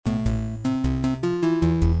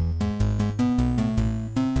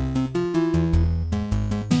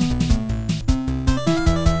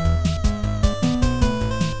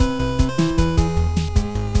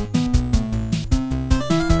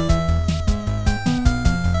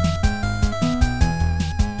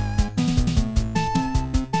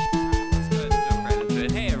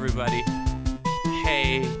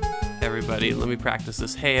everybody. Let me practice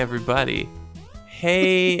this. Hey, everybody.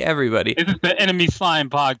 Hey, everybody. This is the Enemy Slime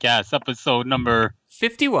Podcast, episode number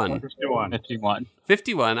 51.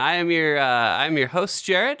 51. I am your host,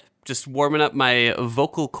 Jared. Just warming up my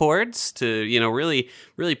vocal cords to,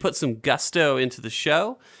 really put some gusto into the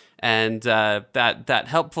show. And that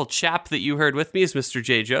helpful chap that you heard with me is Mr.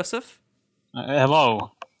 J. Joseph.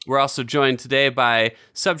 Hello. We're also joined today by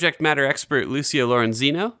subject matter expert Lucio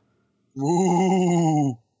Lorenzino.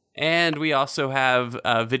 Ooh. And we also have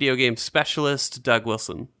video game specialist Doug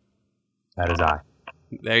Wilson. That is I.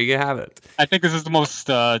 There you have it. I think this is the most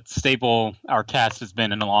stable our cast has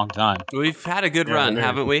been in a long time. We've had a good run,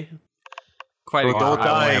 haven't we? Quite a good I run.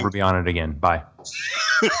 won't ever be on it again. Bye.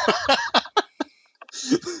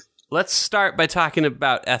 Let's start by talking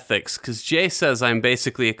about ethics, because Jay says I'm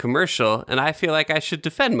basically a commercial, and I feel like I should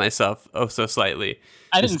defend myself oh so slightly.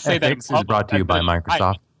 I didn't say that. Ethics is brought to you by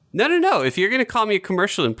Microsoft. No. If you're going to call me a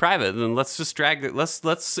commercial in private, then let's just drag it.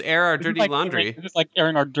 Let's air our dirty laundry. It's like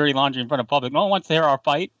airing our dirty laundry in front of public. No one wants to air our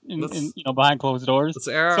fight behind closed doors. Let's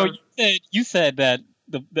air so you said that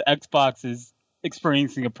the Xbox is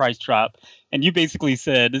experiencing a price drop, and you basically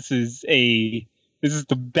said this is the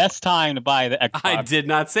best time to buy the Xbox. I did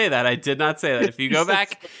not say that. If you go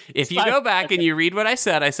back, and you read what I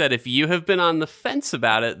said if you have been on the fence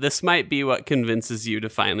about it, this might be what convinces you to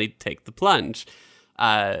finally take the plunge.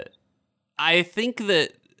 I think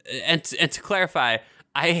that, and to clarify,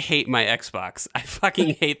 I hate my Xbox. I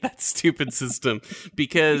fucking hate that stupid system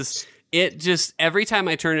because it just, every time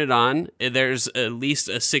I turn it on, there's at least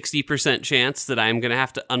a 60% chance that I'm going to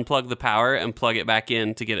have to unplug the power and plug it back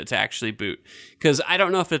in to get it to actually boot. Because I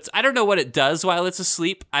don't know what it does while it's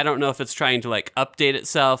asleep. I don't know if it's trying to like update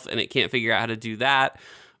itself and it can't figure out how to do that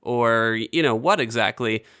or, what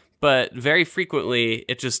exactly. But very frequently,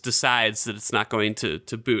 it just decides that it's not going to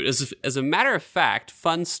boot. As a matter of fact,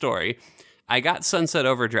 fun story, I got Sunset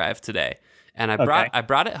Overdrive today, and I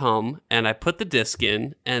brought it home, and I put the disc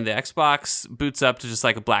in, and the Xbox boots up to just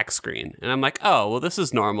like a black screen. And I'm like, oh, well, this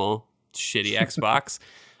is normal, shitty Xbox.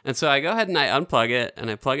 And so I go ahead and I unplug it,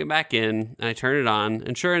 and I plug it back in, and I turn it on,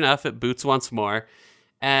 and sure enough, it boots once more.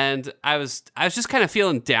 And I was just kind of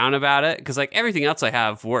feeling down about it, because like everything else I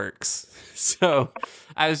have works. So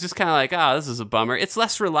I was just kind of like, oh, this is a bummer. It's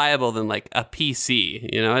less reliable than like a PC,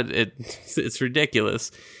 it's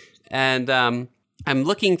ridiculous. And I'm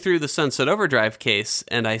looking through the Sunset Overdrive case,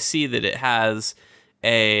 and I see that it has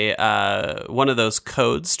a one of those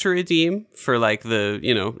codes to redeem for like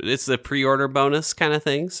it's the pre-order bonus kind of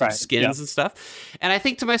thing, some skins and stuff. And I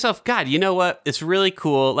think to myself, God, you know what? It's really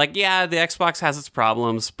cool. Like, yeah, the Xbox has its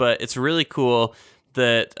problems, but it's really cool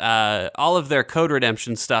that all of their code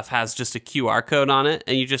redemption stuff has just a QR code on it,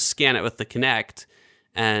 and you just scan it with the Kinect,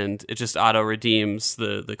 and it just auto-redeems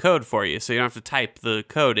the code for you, so you don't have to type the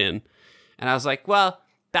code in. And I was like, well,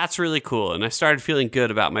 that's really cool, and I started feeling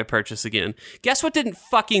good about my purchase again. Guess what didn't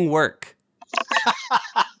fucking work?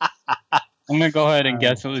 I'm going to go ahead and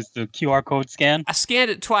guess it was the QR code scan. I scanned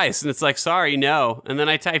it twice, and it's like, sorry, no. And then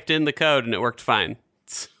I typed in the code, and it worked fine.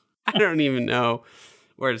 I don't even know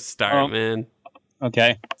where to start, man.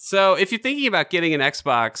 Okay. So if you're thinking about getting an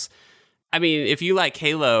Xbox, I mean, if you like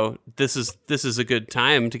Halo, this is a good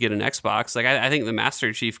time to get an Xbox. Like, I think the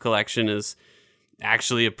Master Chief Collection is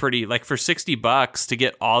actually a pretty, like, for $60 to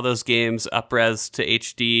get all those games up-res to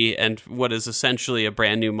HD and what is essentially a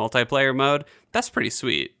brand new multiplayer mode, that's pretty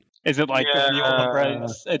sweet. Is it like the real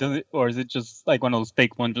up-res, or is it just like one of those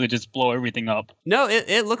fake ones where they just blow everything up? No,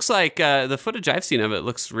 it looks like the footage I've seen of it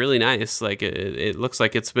looks really nice. Like, it looks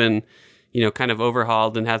like it's been, kind of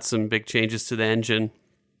overhauled and had some big changes to the engine.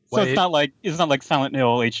 So it's not like Silent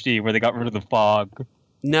Hill HD where they got rid of the fog.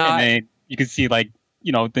 No, and you can see like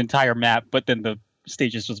the entire map, but then the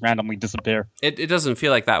stages just randomly disappear. It doesn't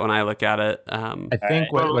feel like that when I look at it. I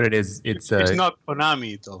think what it is, it's not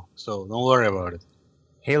Konami though, so don't worry about it.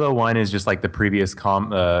 Halo 1 is just like the previous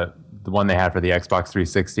the one they had for the Xbox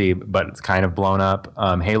 360, but it's kind of blown up.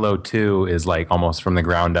 Halo 2 is like almost from the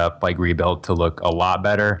ground up, like rebuilt to look a lot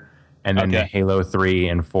better. And then the Halo 3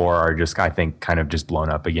 and 4 are just, I think, kind of just blown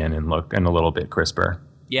up again and look and a little bit crisper.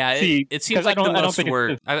 Yeah, it seems like the most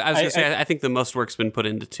work. I was going to say, I think the most work's been put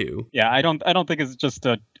into 2. Yeah, I don't think it's just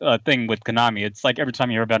a thing with Konami. It's like every time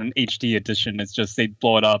you hear about an HD edition, it's just they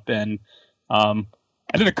blow it up. And I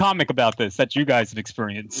did a comic about this that you guys have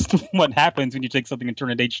experienced. What happens when you take something and turn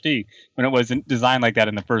it HD when it wasn't designed like that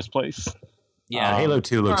in the first place? Yeah, Halo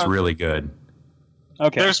 2 looks really good.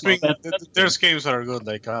 Okay, there's games that are good,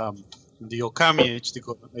 like the Okami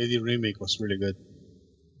HD remake was really good.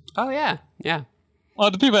 Oh yeah. Well,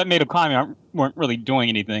 the people that made Okami weren't really doing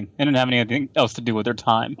anything. They didn't have anything else to do with their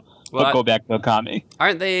time. but go back to Okami.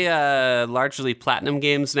 Aren't they largely platinum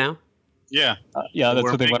games now? Yeah. Yeah, that's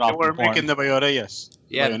what they went off. They were making the Bayonetas.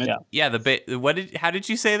 How did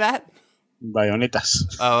you say that?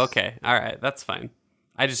 Bayonetas. Oh, okay. All right. That's fine.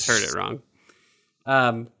 I just heard it wrong.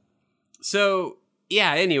 So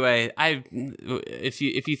yeah, anyway, if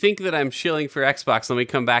you think that I'm shilling for Xbox, let me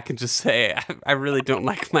come back and just say I really don't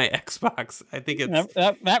like my Xbox. I think it's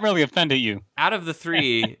that really offended you. Out of the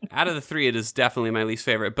three, it is definitely my least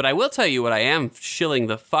favorite. But I will tell you what I am shilling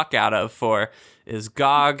the fuck out of for is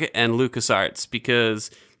GOG and LucasArts, because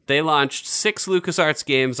they launched 6 LucasArts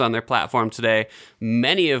games on their platform today,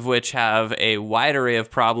 many of which have a wide array of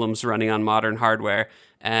problems running on modern hardware,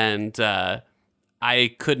 and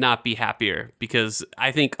I could not be happier, because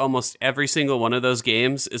I think almost every single one of those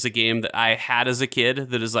games is a game that I had as a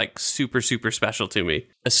kid that is like super, super special to me.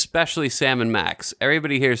 Especially Sam and Max.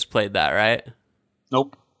 Everybody here's played that, right?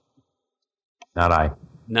 Nope. Not I.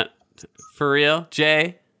 Not for real,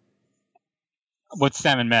 Jay? What's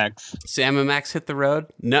Sam and Max? Sam and Max Hit the Road?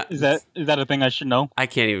 No, is that a thing I should know? I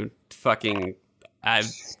can't even fucking.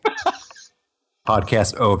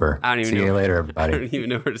 Podcast over. I don't even See know. you later, everybody. I don't even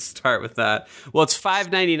know where to start with that. Well, it's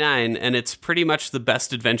 $5.99, and it's pretty much the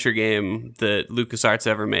best adventure game that LucasArts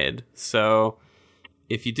ever made. So,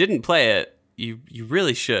 if you didn't play it, you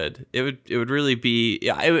really should. It would really be.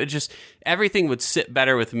 It would just, everything would sit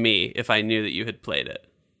better with me if I knew that you had played it.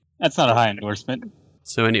 That's not a high endorsement.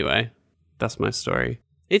 So anyway, that's my story.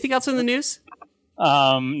 Anything else in the news?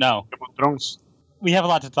 No. Thrones. We have a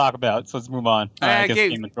lot to talk about, so let's move on. I guess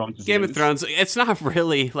Game of Thrones. Game of Thrones. It's not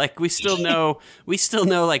really like we still know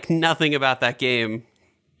like nothing about that game.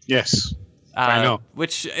 Yes, I know.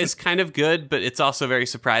 Which is kind of good, but it's also very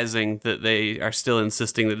surprising that they are still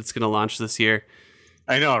insisting that it's going to launch this year.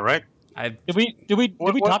 I know, right? Did we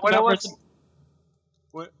talk about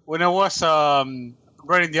it? When I was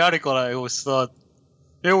writing the article, I was thought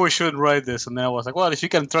maybe we should write this, and then I was like, well, if you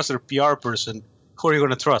can trust a PR person, who are you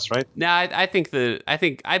going to trust, right? No,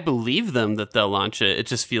 I believe them that they'll launch it. It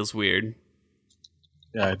just feels weird.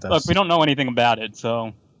 Yeah, it does. Look, we don't know anything about it,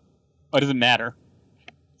 so what does it matter?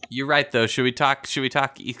 You're right, though. Should we talk?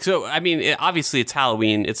 So, I mean, obviously it's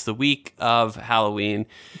Halloween. It's the week of Halloween.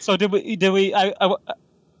 So did we?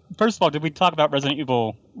 First of all, did we talk about Resident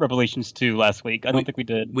Evil Revelations 2 last week? I don't think we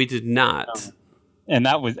did. We did not. No. And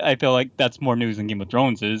I feel like that's more news than Game of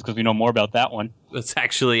Thrones is, because we know more about that one. It's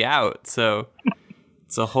actually out, so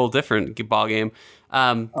it's a whole different ballgame.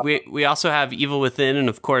 We also have Evil Within, and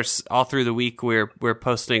of course, all through the week we're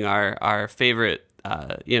posting our favorite,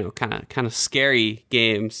 kind of scary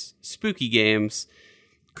games, spooky games,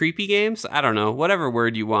 creepy games. I don't know, whatever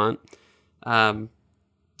word you want.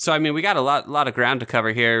 So I mean, we got a lot of ground to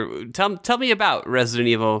cover here. Tell me about Resident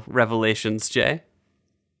Evil Revelations, Jay.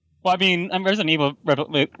 Well, I mean, Resident Evil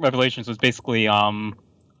Revelations was basically, I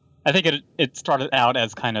think it started out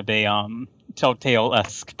as kind of a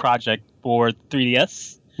Telltale-esque project for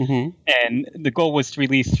 3DS. Mm-hmm. And the goal was to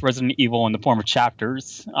release Resident Evil in the form of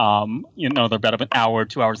chapters. They're about an hour,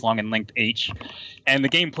 2 hours long in length each. And the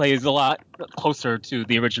gameplay is a lot closer to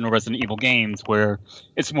the original Resident Evil games, where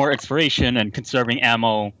it's more exploration and conserving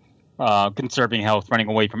ammo, conserving health, running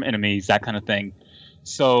away from enemies, that kind of thing.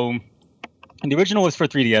 So the original was for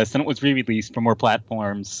 3DS, and it was re-released for more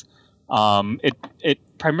platforms. It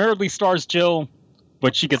primarily stars Jill,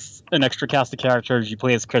 but she gets an extra cast of characters. You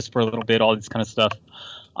play as Chris for a little bit, all this kind of stuff.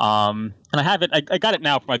 And I have it. I got it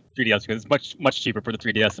now for my 3DS because it's much cheaper for the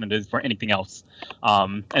 3DS than it is for anything else.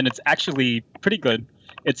 And it's actually pretty good.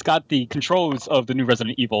 It's got the controls of the new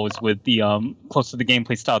Resident Evils with the close to the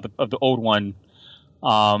gameplay style of the old one.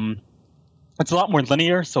 It's a lot more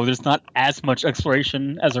linear, so there's not as much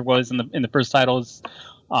exploration as there was in the first titles,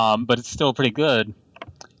 but it's still pretty good.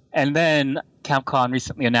 And then Capcom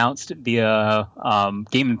recently announced via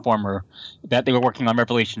Game Informer that they were working on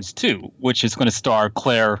Revelations 2, which is going to star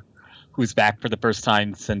Claire, who's back for the first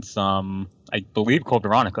time since, I believe, Code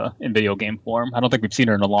Veronica in video game form. I don't think we've seen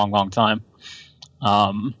her in a long, long time.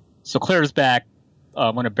 So Claire's back,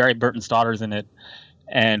 one of Barry Burton's daughters in it,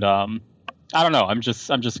 and I don't know. I'm just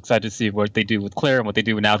excited to see what they do with Claire and what they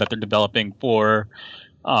do now that they're developing for,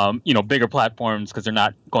 bigger platforms, because they're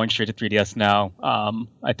not going straight to 3DS now.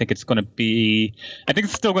 I think it's still going to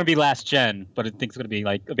be last gen, but I think it's going to be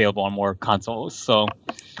like available on more consoles. So,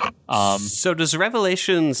 so does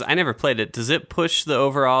Revelations? I never played it. Does it push the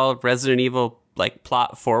overall Resident Evil like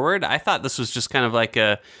plot forward? I thought this was just kind of like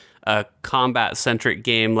a combat centric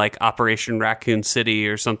game, like Operation Raccoon City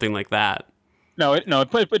or something like that. No,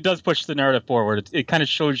 it does push the narrative forward. It kind of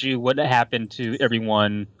shows you what happened to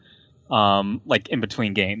everyone like in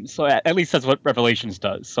between games. So at least that's what Revelations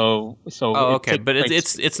does. So Oh, okay, but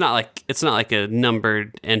it's not like a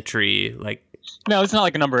numbered entry. Like, no, it's not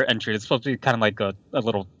like a number entry. It's supposed to be kind of like a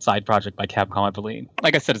little side project by Capcom, I believe.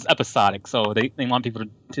 Like I said, it's episodic, so they want people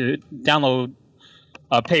to download,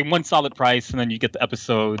 pay one solid price, and then you get the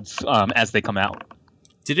episodes as they come out.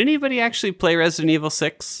 Did anybody actually play Resident Evil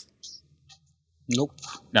 6? Nope.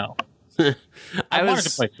 No. I wanted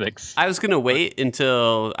to play 6. I was going to wait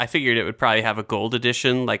until I figured it would probably have a gold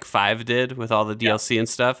edition like 5 did with all the DLC and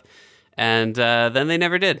stuff. And then they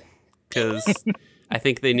never did because I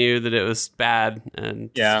think they knew that it was bad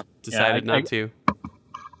and decided not to.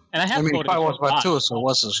 And I 5 was bad too, so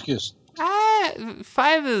what's the excuse?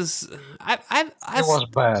 5 is... it was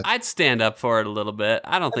bad. I'd stand up for it a little bit.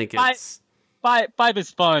 I don't think it's... 5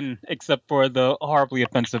 is fun, except for the horribly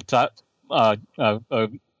offensive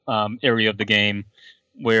area of the game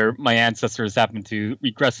where my ancestors happen to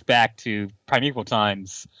regress back to primeval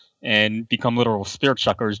times and become literal spear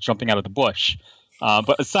chuckers jumping out of the bush.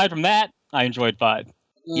 But aside from that, I enjoyed 5.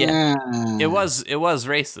 Yeah, it was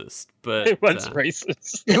racist, but it was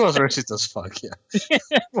racist. It was racist as fuck. Yeah,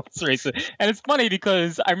 it was racist, and it's funny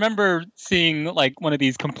because I remember seeing like one of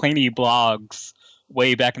these complainy blogs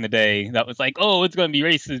way back in the day that was like, "Oh, it's going to be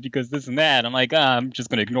racist because this and that." I'm like, I'm just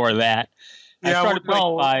going to ignore that. Yeah,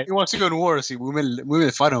 it was even worse. We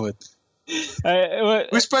made fun of it.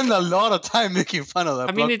 We spent a lot of time making fun of that.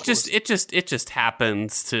 I mean, it just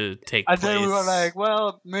happens to take place. And then we were like,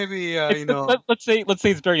 well, maybe let's say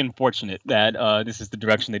it's very unfortunate that this is the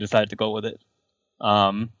direction they decided to go with it.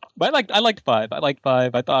 But I liked 5. I liked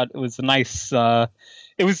 5. I thought it was a nice.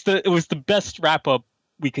 It was the best wrap up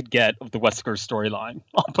we could get of the Wesker storyline.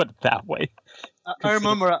 I'll put it that way. I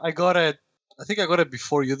remember I got it. I think I got it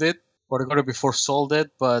before you did. Or I got it before Sol did,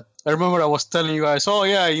 but I remember I was telling you guys, oh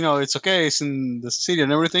yeah, it's okay, it's in the city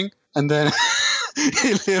and everything. And then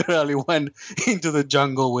he literally went into the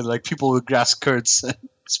jungle with like people with grass skirts and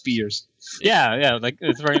spears. Yeah, like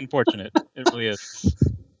it's very unfortunate. It really is.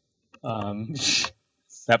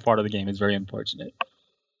 That part of the game is very unfortunate.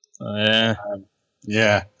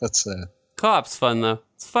 Yeah, that's co-op's fun though.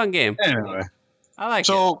 It's a fun game. Anyway, I like it.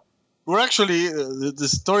 So we're actually the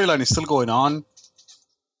storyline is still going on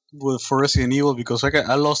for Resident Evil because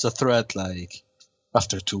I lost the thread like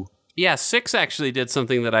after 2. Yeah, 6 actually did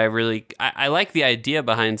something that I like the idea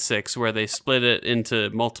behind 6 where they split it into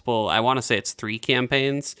multiple, I want to say it's 3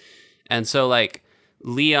 campaigns. And so like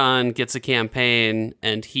Leon gets a campaign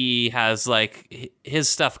and he has like his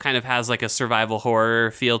stuff kind of has like a survival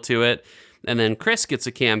horror feel to it. And then Chris gets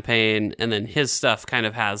a campaign, and then his stuff kind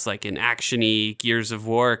of has like an action-y Gears of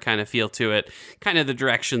War kind of feel to it, kind of the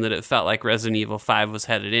direction that it felt like Resident Evil 5 was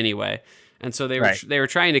headed anyway. And so they were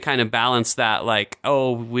trying to kind of balance that, like,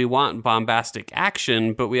 oh, we want bombastic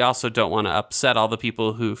action, but we also don't want to upset all the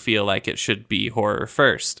people who feel like it should be horror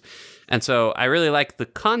first. And so I really like the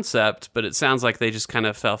concept, but it sounds like they just kind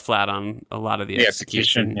of fell flat on a lot of the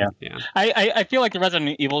execution. Yeah. I feel like the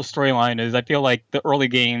Resident Evil storyline is, I feel like the early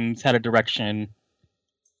games had a direction,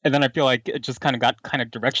 and then I feel like it just kind of got kind of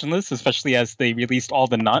directionless, especially as they released all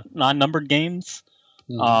the non-numbered games.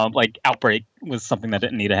 Like Outbreak was something that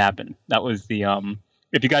didn't need to happen. That was the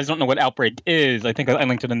if you guys don't know what Outbreak is, I think I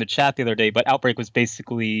linked it in the chat the other day, but Outbreak was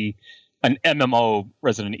basically an MMO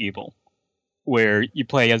Resident Evil where you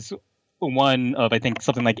play as one of, I think,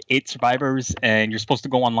 something like 8 survivors, and you're supposed to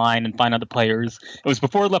go online and find other players. It was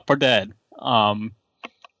before Left 4 Dead,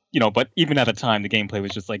 but even at the time, the gameplay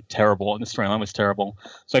was just like terrible, and the storyline was terrible.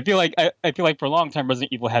 So I feel like for a long time,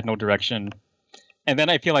 Resident Evil had no direction, and then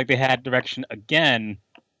I feel like they had direction again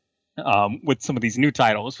with some of these new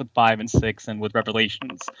titles, with 5 and 6, and with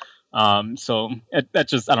Revelations. So that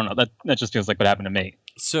just, I don't know, that just feels like what happened to me.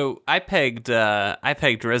 So I pegged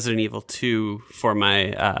Resident Evil 2 for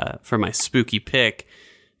my spooky pick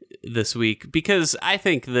this week because I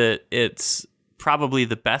think that it's probably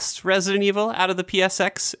the best Resident Evil out of the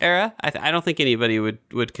PSX era. I don't think anybody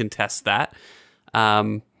would contest that.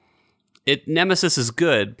 Nemesis is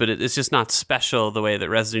good, but it's just not special the way that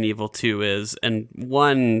Resident Evil 2 is, and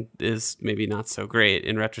 1 is maybe not so great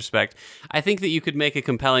in retrospect. I think that you could make a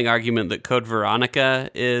compelling argument that Code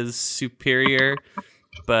Veronica is superior.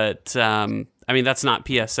 But, I mean, that's not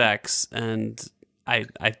PSX, and I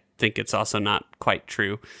think it's also not quite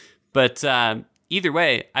true. But either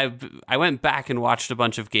way, I went back and watched a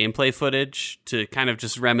bunch of gameplay footage to kind of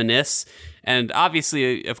just reminisce. And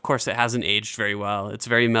obviously, of course, it hasn't aged very well. It's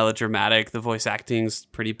very melodramatic. The voice acting's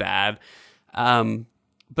pretty bad.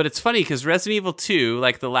 But it's funny because Resident Evil 2,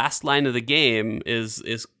 like the last line of the game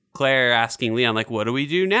is Claire asking Leon, like, what do we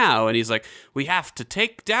do now? And he's like, we have to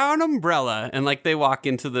take down Umbrella. And like they walk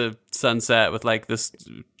into the sunset with like this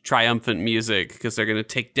triumphant music because they're going to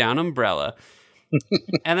take down Umbrella.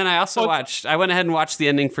 And then I went ahead and watched the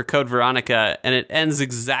ending for Code Veronica, and it ends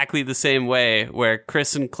exactly the same way, where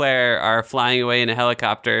Chris and Claire are flying away in a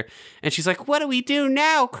helicopter, and she's like, what do we do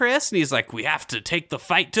now, Chris? And he's like, we have to take the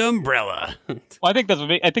fight to Umbrella. Well, I think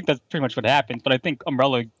that's pretty much what happens, but I think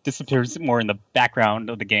Umbrella disappears more in the background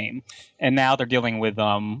of the game, and now they're dealing with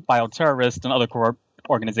bioterrorists and other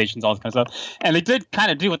organizations, all this kind of stuff. And they did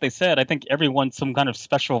kind of do what they said. I think everyone's some kind of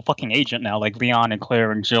special fucking agent now, like Leon and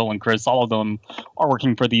Claire and Jill and Chris. All of them are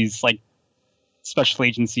working for these like special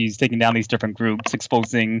agencies, taking down these different groups,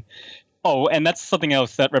 exposing. Oh, and that's something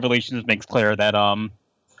else that Revelations makes clear, that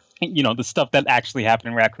the stuff that actually happened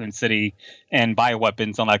in Raccoon City and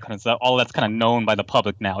bioweapons, all that kind of stuff, all that's kind of known by the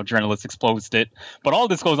public now. Journalists exposed it, but all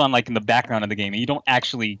this goes on like in the background of the game, and you don't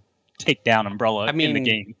actually take down Umbrella in the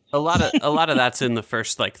game. A lot of that's in the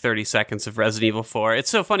first like 30 seconds of Resident Evil 4. It's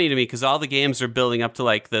so funny to me because all the games are building up to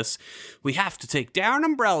like this, we have to take down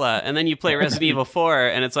Umbrella, and then you play Resident Evil 4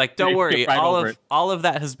 and it's like, don't worry, all of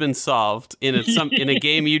that has been solved in a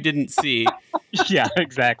game you didn't see. Yeah,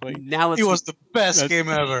 exactly. Now it was the best game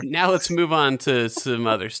ever. Now let's move on to some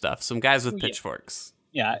other stuff. Some guys with pitchforks.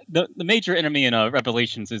 Yeah, the major enemy in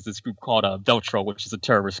Revelations is this group called Veltro, which is a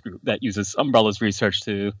terrorist group that uses Umbrella's research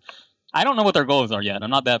to... I don't know what their goals are yet. I'm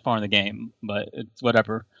not that far in the game, but it's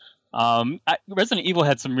whatever. Resident Evil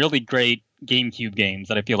had some really great GameCube games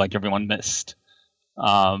that I feel like everyone missed,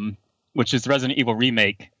 which is Resident Evil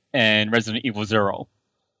Remake and Resident Evil Zero.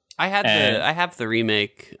 I have the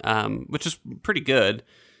remake, which is pretty good.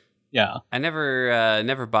 Yeah, I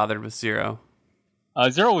never bothered with Zero.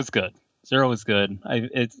 Zero was good.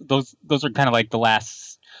 Those are kind of like the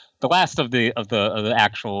last of the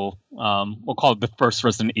actual we'll call it the first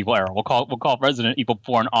Resident Evil era. We'll call Resident Evil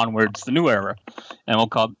 4 and onwards the new era, and we'll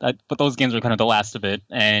call that. But those games are kind of the last of it,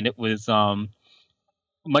 and it was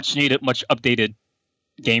much needed, much updated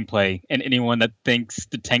gameplay. And anyone that thinks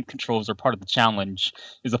the tank controls are part of the challenge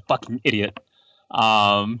is a fucking idiot.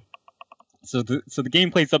 So the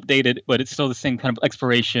gameplay's updated, but it's still the same kind of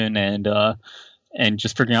exploration and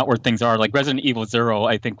just figuring out where things are. Like Resident Evil 0,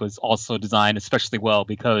 I think, was also designed especially well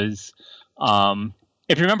because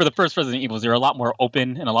if you remember the first Resident Evil 0, a lot more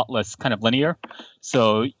open and a lot less kind of linear.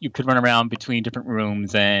 So you could run around between different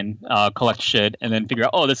rooms and collect shit and then figure out,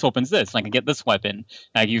 oh, this opens this, and I can get this weapon, and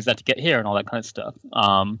I can use that to get here and all that kind of stuff.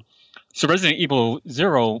 So Resident Evil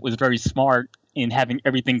 0 was very smart in having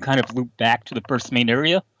everything kind of loop back to the first main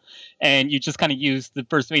area. And you just kind of use the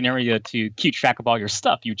first main area to keep track of all your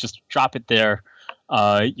stuff. You just drop it there.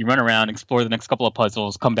 You run around, explore the next couple of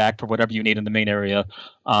puzzles, come back for whatever you need in the main area.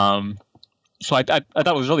 So I thought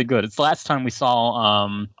it was really good. It's the last time we saw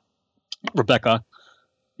Rebecca.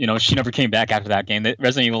 You know, she never came back after that game.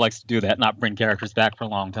 Resident Evil likes to do that, not bring characters back for a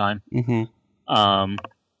long time. Mm-hmm.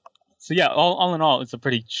 So yeah, all in all, it's a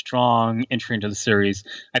pretty strong entry into the series.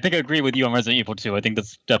 I think I agree with you on Resident Evil 2. I think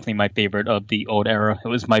that's definitely my favorite of the old era. It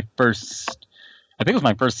was my first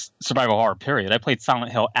survival horror, period. I played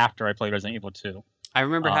Silent Hill after I played Resident Evil 2. I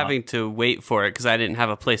remember having to wait for it because I didn't have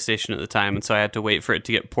a PlayStation at the time, and so I had to wait for it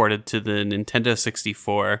to get ported to the Nintendo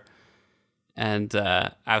 64. And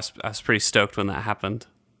I was pretty stoked when that happened.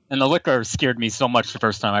 And the liquor scared me so much the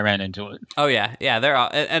first time I ran into it. Oh yeah, they're all.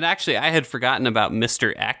 And actually, I had forgotten about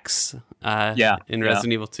Mr. X. In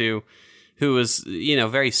Resident Evil 2, who was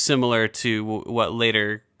very similar to what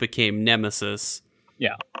later became Nemesis.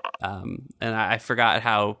 Yeah. And I forgot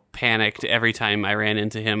how panicked every time I ran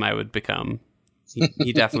into him I would become.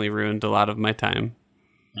 He definitely ruined a lot of my time.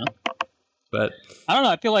 Yeah. But I don't know.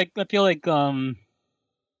 I feel like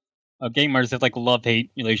gamers have like a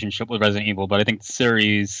love-hate relationship with Resident Evil, but I think the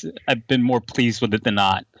series, I've been more pleased with it than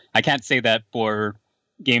not. I can't say that for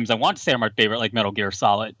games I want to say are my favorite, like Metal Gear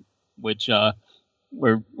Solid, which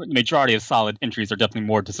where the majority of Solid entries are definitely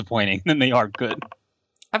more disappointing than they are good.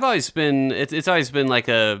 I've always been it's always been like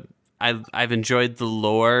I've enjoyed the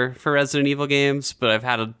lore for Resident Evil games, but I've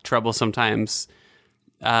had trouble sometimes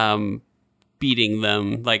beating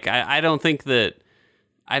them. Like I don't think that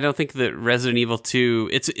Resident Evil 2,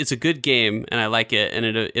 it's a good game and I like it, and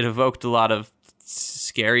it evoked a lot of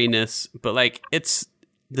scariness, but like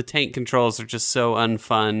the tank controls are just so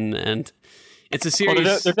unfun, and it's a series.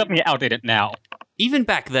 Well, they're definitely outdated now. Even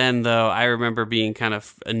back then, though, I remember being kind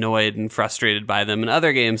of annoyed and frustrated by them, and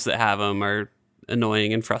other games that have them are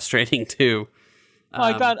annoying and frustrating too.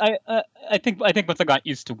 I think once I got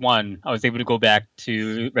used to one, I was able to go back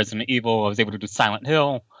to Resident Evil. I was able to do Silent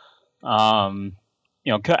Hill.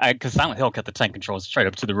 Because Silent Hill kept the tank controls straight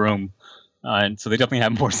up to the room. and so they definitely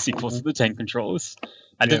have more sequels to the tank controls.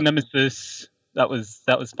 I did Nemesis. That was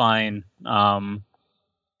fine.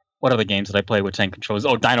 What other games did I play with tank controls?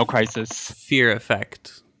 Oh, Dino Crisis. Fear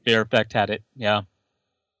Effect. Fear Effect had it. Yeah.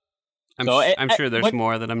 I'm sure there's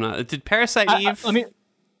more that I'm not. Did Parasite Eve?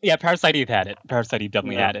 Parasite Eve had it. Parasite Eve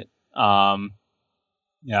definitely had it.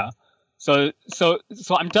 Yeah. So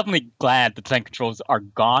I'm definitely glad the tank controls are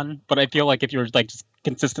gone, but I feel like if you were like just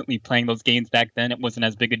consistently playing those games back then, it wasn't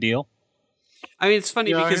as big a deal. I mean, it's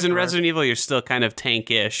funny because in Resident Evil, you're still kind of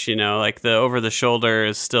tankish, like the over the shoulder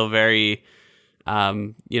is still very,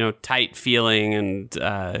 tight feeling. And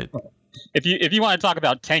if you want to talk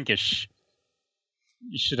about tankish,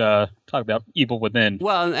 you should talk about Evil Within.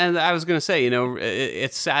 Well, and I was going to say,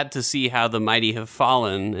 it's sad to see how the mighty have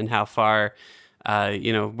fallen and how far,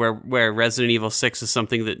 where Resident Evil 6 is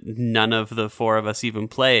something that none of the four of us even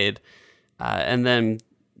played. And then,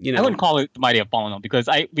 I wouldn't call it the mighty have fallen, though, because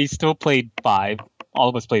we still played 5. All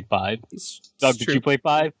of us played 5. Doug, did you play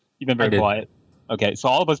 5? You've been very quiet. Okay, so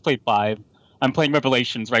all of us played 5. I'm playing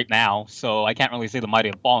Revelations right now, so I can't really say the mighty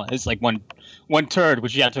have fallen. It's like one turd,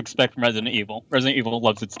 which you have to expect from Resident Evil. Resident Evil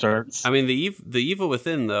loves its turds. I mean, the Evil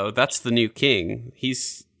Within, though, that's the new king.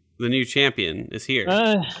 He's the new champion is here.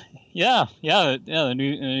 The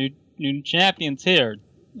new champion's here.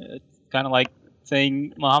 It's kind of like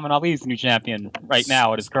saying Muhammad Ali's the new champion right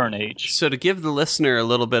now at his current age. So to give the listener a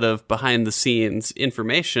little bit of behind-the-scenes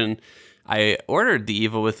information, I ordered the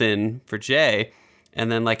Evil Within for Jay,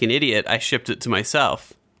 and then like an idiot, I shipped it to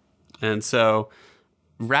myself. And so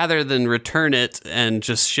rather than return it and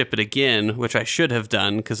just ship it again, which I should have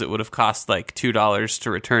done because it would have cost like $2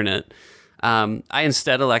 to return it, I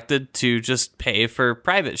instead elected to just pay for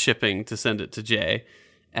private shipping to send it to Jay.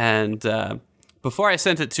 And before I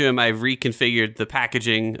sent it to him, I reconfigured the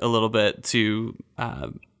packaging a little bit to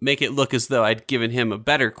make it look as though I'd given him a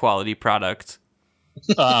better quality product.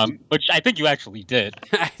 Which I think you actually did.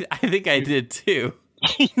 I think I did too.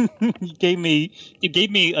 You gave me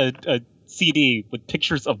a CD with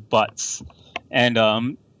pictures of butts, and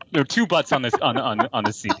there are 2 butts on this on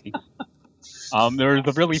the CD. There's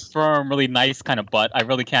a really firm, really nice kind of butt. I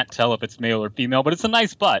really can't tell if it's male or female, but it's a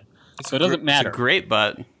nice butt, so it doesn't matter. It's a great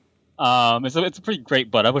butt. It's a pretty great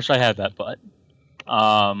butt. I wish I had that butt.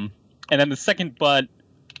 And then the second butt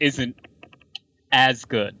isn't as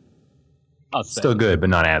good. Still good, but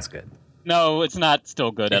not as good. No, it's not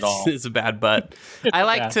still good at all. It's a bad butt. I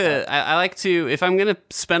like to if I'm gonna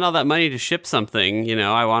spend all that money to ship something,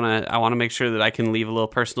 I wanna make sure that I can leave a little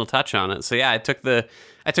personal touch on it. So yeah, I took the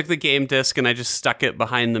game disc and I just stuck it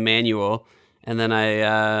behind the manual, and then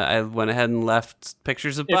I went ahead and left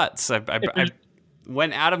pictures of butts. I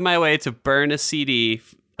went out of my way to burn a CD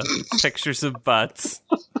of pictures of butts,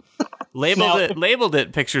 labeled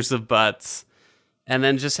it pictures of butts. And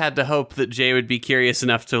then just had to hope that Jay would be curious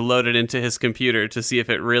enough to load it into his computer to see if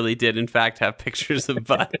it really did, in fact, have pictures of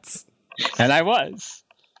butts. And I was.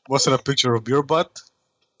 Was it a picture of your butt?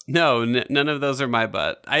 No, none of those are my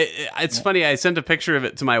butt. It's funny, I sent a picture of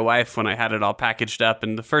it to my wife when I had it all packaged up,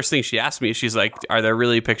 and the first thing she asked me, she's like, "Are there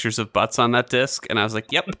really pictures of butts on that disc?" And I was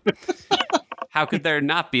like, "Yep." How could there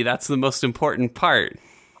not be? That's the most important part.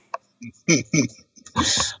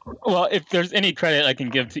 Well, if there's any credit I can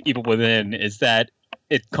give to Evil Within, is that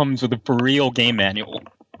it comes with a for real game manual.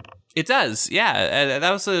 It does, yeah.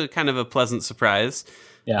 That was a kind of a pleasant surprise.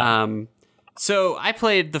 Yeah. So I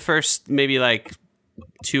played the first maybe like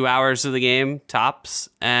 2 hours of the game tops,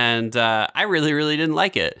 and I really, really didn't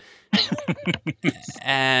like it.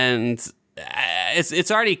 And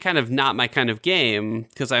it's already kind of not my kind of game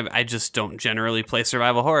because I just don't generally play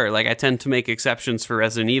survival horror. Like I tend to make exceptions for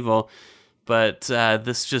Resident Evil. But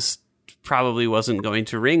this just probably wasn't going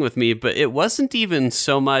to ring with me. But it wasn't even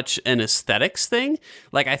so much an aesthetics thing.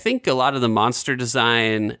 Like I think a lot of the monster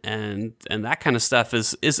design and that kind of stuff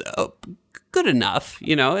is good enough.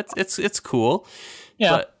 It's cool.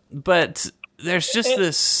 Yeah. But there's just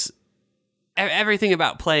this. Everything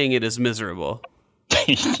about playing it is miserable.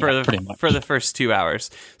 For the first 2 hours.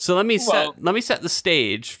 So let me set the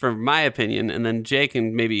stage for my opinion, and then Jay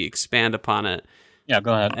can maybe expand upon it. Yeah,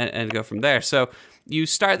 go ahead. And go from there. So you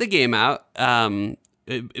start the game out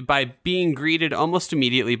by being greeted almost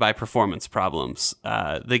immediately by performance problems.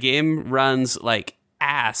 The game runs like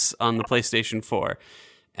ass on the PlayStation 4.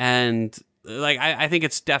 And like I think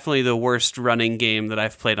it's definitely the worst running game that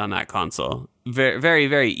I've played on that console. Very, very,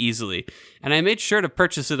 very easily. And I made sure to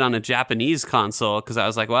purchase it on a Japanese console because I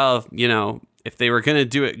was like, well, if they were going to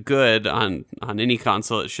do it good on any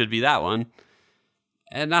console, it should be that one.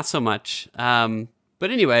 And not so much. But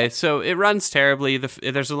anyway, so it runs terribly.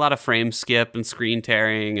 There's a lot of frame skip and screen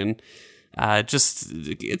tearing, and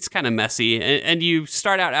It's kind of messy. And you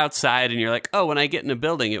start out outside and you're like, oh, when I get in a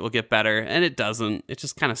building, it will get better. And it doesn't. It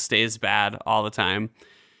just kind of stays bad all the time.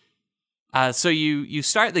 So you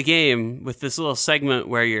start the game with this little segment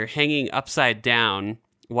where you're hanging upside down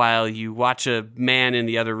while you watch a man in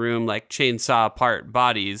the other room like chainsaw apart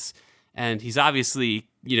bodies. And he's obviously,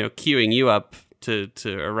 queuing you up to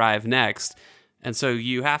arrive next. And so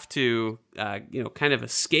you have to, kind of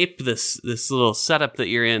escape this little setup that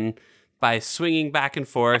you're in by swinging back and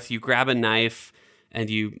forth. You grab a knife and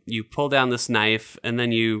you pull down this knife, and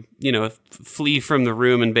then you flee from the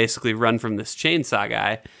room and basically run from this chainsaw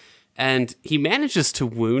guy. And he manages to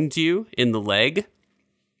wound you in the leg.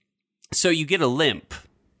 So you get a limp,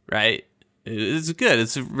 right? It's good.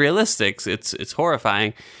 It's realistic. It's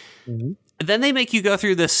horrifying. Mm-hmm. Then they make you go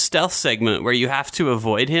through this stealth segment where you have to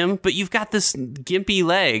avoid him, but you've got this gimpy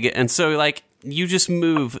leg, and so you just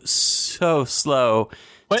move so slow.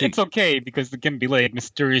 But it's okay because the gimpy leg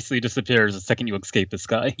mysteriously disappears the second you escape this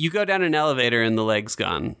guy. You go down an elevator and the leg's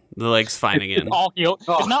gone. The leg's fine again. It's all healed.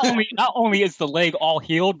 Oh. Not only is the leg all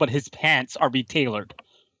healed, but his pants are retailored.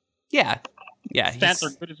 Yeah. His pants are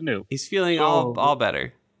good as new. He's feeling all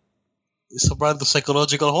better. It's a brand of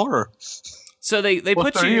psychological horror. So they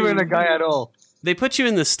put you even a guy at all. They put you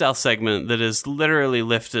in this stealth segment that is literally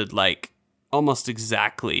lifted almost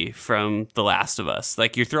exactly from The Last of Us.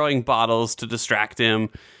 You're throwing bottles to distract him,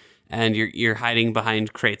 and you're hiding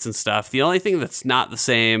behind crates and stuff. The only thing that's not the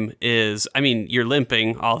same is, you're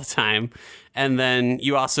limping all the time, and then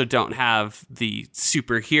you also don't have the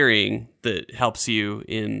super hearing that helps you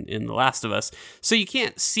in The Last of Us. So you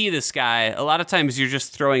can't see this guy. A lot of times you're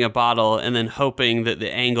just throwing a bottle and then hoping that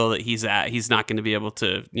the angle that he's at, he's not going to be able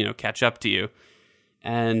to, catch up to you.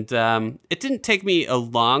 And it didn't take me a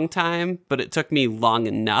long time, but it took me long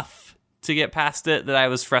enough to get past it that I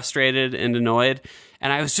was frustrated and annoyed.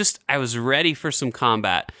 And I was ready for some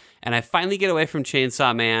combat. And I finally get away from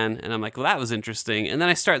Chainsaw Man, and I'm like, well, that was interesting. And then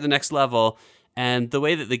I start the next level, and the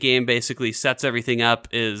way that the game basically sets everything up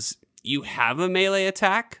is you have a melee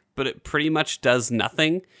attack, but it pretty much does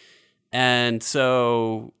nothing. And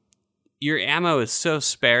so your ammo is so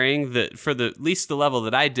sparing that for at least the level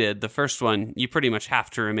that I did, the first one, you pretty much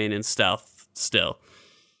have to remain in stealth still.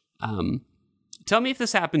 Tell me if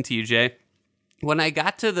this happened to you, Jay. When I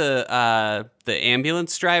got to the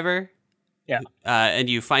ambulance driver, and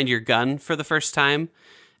you find your gun for the first time,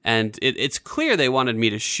 and it's clear they wanted me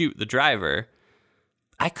to shoot the driver.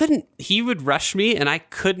 I couldn't. He would rush me, and I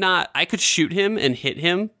could not. I could shoot him and hit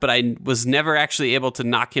him, but I was never actually able to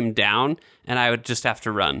knock him down, and I would just have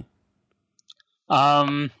to run.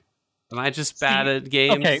 Am I just bad at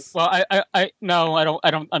games? Okay, well, I no, I don't.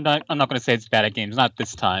 I'm not going to say it's bad at games. Not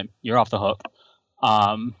this time. You're off the hook.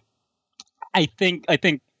 I think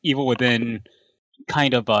Evil Within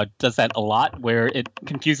kind of does that a lot, where it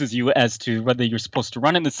confuses you as to whether you're supposed to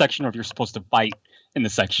run in the section or if you're supposed to fight in the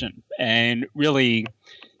section. And really,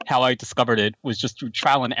 how I discovered it was just through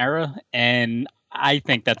trial and error. And I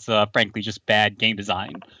think that's frankly just bad game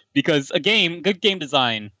design. Because good game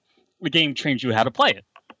design, the game trains you how to play it,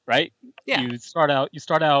 right? Yeah. You start out.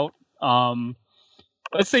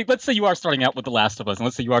 Let's say you are starting out with The Last of Us, and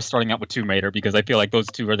let's say you are starting out with Tomb Raider, because I feel like those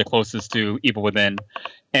two are the closest to Evil Within.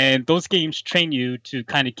 And those games train you to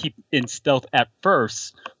kind of keep in stealth at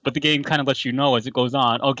first, but the game kind of lets you know as it goes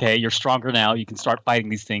on, okay, you're stronger now, you can start fighting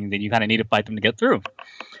these things, and you kind of need to fight them to get through.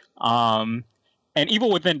 And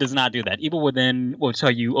Evil Within does not do that. Evil Within will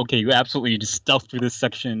tell you, okay, you absolutely just stealth through this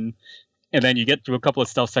section, and then you get through a couple of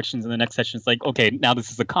stealth sections, and the next section is like, okay, now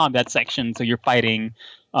this is a combat section, so you're fighting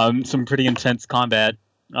some pretty intense combat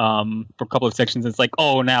for a couple of sections. It's like,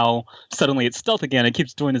 oh, now suddenly it's stealth again. It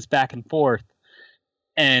keeps doing this back and forth.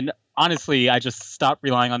 And honestly, I just stopped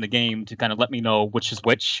relying on the game to kind of let me know which is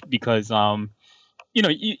which, because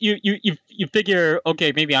you figure,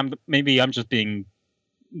 okay, maybe I'm just being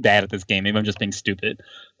bad at this game. Maybe I'm just being stupid.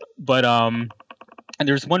 But and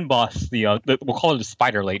there's one boss, we'll call her the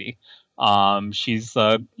Spider Lady. She's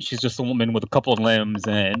just a woman with a couple of limbs,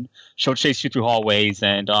 and she'll chase you through hallways,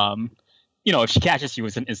 and if she catches you,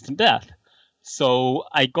 it's an instant death. So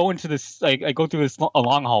I go through this a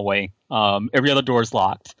long hallway. Every other door is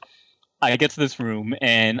locked. I get to this room,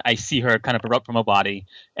 and I see her kind of erupt from her body,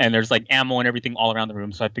 and there's ammo and everything all around the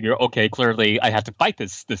room. So I figure, okay, clearly I have to fight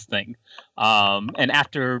this thing. And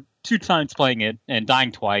after 2 times playing it and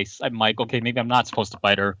dying twice, I'm like, okay, maybe I'm not supposed to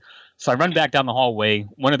fight her. So I run back down the hallway.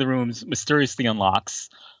 One of the rooms mysteriously unlocks.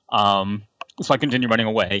 So I continue running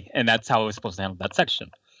away, and that's how I was supposed to handle that section.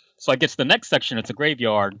 So I get to the next section. It's a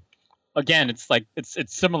graveyard. Again, it's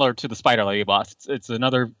similar to the Spider Lady boss. It's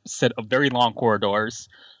another set of very long corridors.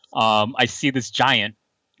 I see this giant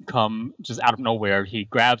come just out of nowhere. He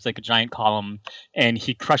grabs like a giant column and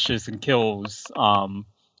he crushes and kills, one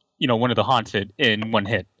of the haunted in one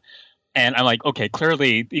hit. And I'm like, okay,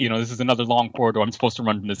 clearly, this is another long corridor. I'm supposed to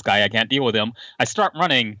run from this guy. I can't deal with him. I start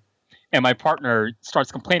running, and my partner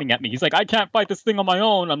starts complaining at me. He's like, I can't fight this thing on my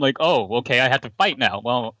own. I'm like, oh, okay, I have to fight now.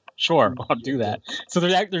 Well, sure, I'll do that. So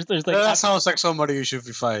there's like that sounds like somebody you should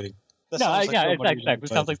be fighting. Exactly. It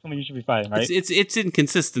sounds like something you should be fighting, right? It's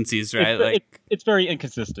inconsistencies, right? It's very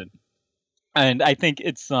inconsistent, and I think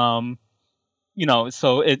it's so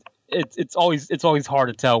it's always hard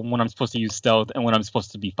to tell when I'm supposed to use stealth and when I'm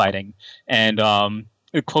supposed to be fighting. And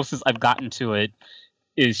the closest I've gotten to it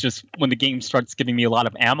is just when the game starts giving me a lot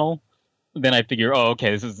of ammo. Then I figure, oh,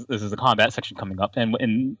 okay, this is a combat section coming up.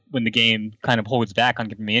 And when the game kind of holds back on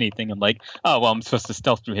giving me anything, I'm like, oh, well, I'm supposed to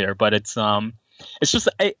stealth through here. But it's just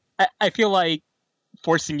I feel like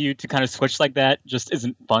forcing you to kind of switch like that just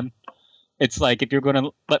isn't fun. It's like, if you're going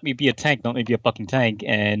to let me be a tank, don't let me be a fucking tank.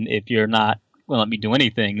 And if you're not going to let me do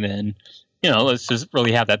anything, then, let's just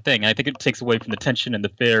really have that thing. And I think it takes away from the tension and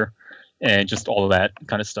the fear and just all of that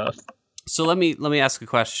kind of stuff. So let me ask a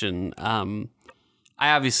question.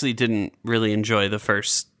 I obviously didn't really enjoy the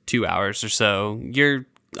first 2 hours or so. You're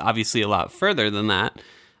obviously a lot further than that.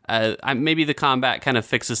 Maybe the combat kind of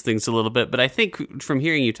fixes things a little bit, but I think from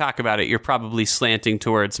hearing you talk about it, you're probably slanting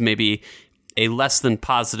towards maybe a less than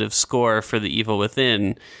positive score for The Evil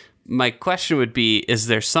Within. My question would be, is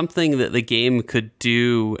there something that the game could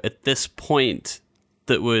do at this point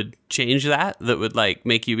that would change that would like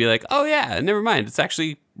make you be like, oh yeah, never mind, it's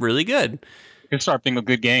actually really good? It could start being a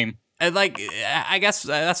good game. And I guess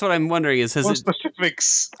that's what I'm wondering is,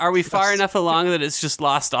 specifics. Are we far enough along that it's just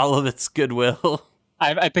lost all of its goodwill?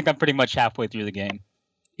 I think I'm pretty much halfway through the game.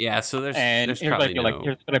 Yeah, so there's here's probably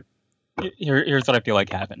here's what I feel like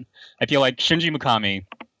happened. I feel like Shinji Mikami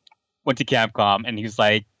went to Capcom and he was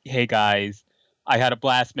like, hey guys, I had a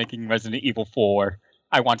blast making Resident Evil 4.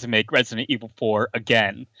 I want to make Resident Evil 4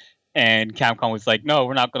 again. And Capcom was like, no,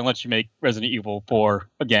 we're not going to let you make Resident Evil 4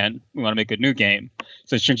 again. We want to make a new game.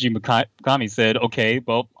 So Shinji Mikami said, okay,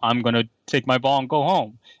 well, I'm going to take my ball and go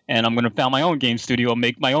home. And I'm going to found my own game studio and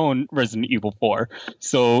make my own Resident Evil 4.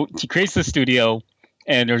 So he creates the studio,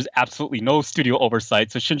 and there's absolutely no studio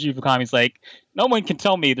oversight. So Shinji Mikami's like, no one can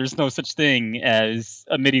tell me there's no such thing as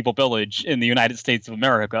a medieval village in the United States of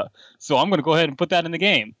America. So I'm going to go ahead and put that in the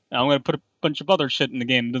game. And I'm going to put a bunch of other shit in the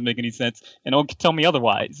game that doesn't make any sense. And no one can tell me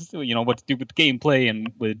otherwise. What to do with the gameplay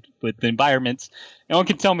and with the environments. No one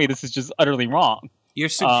can tell me this is just utterly wrong. You're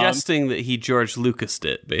suggesting that he George Lucased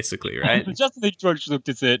it, basically, right? Suggesting that George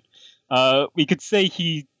Lucased it. We could say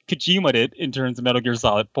he Kojima'd it in terms of Metal Gear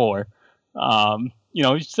Solid 4.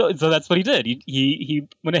 So that's what he did. He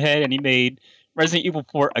went ahead and he made Resident Evil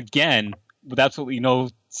 4 again with absolutely no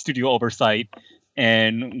studio oversight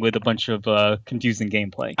and with a bunch of confusing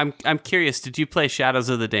gameplay. I'm curious, did you play Shadows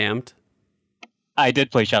of the Damned? I did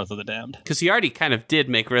play Shadows of the Damned. Because he already kind of did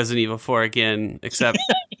make Resident Evil 4 again, except...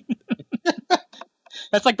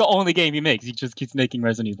 That's like the only game he makes. He just keeps making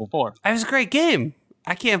Resident Evil 4. It was a great game.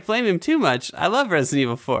 I can't blame him too much. I love Resident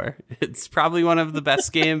Evil 4. It's probably one of the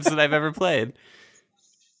best games that I've ever played.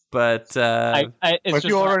 But but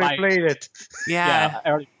you already played it. Yeah, I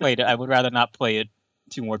already played it. I would rather not play it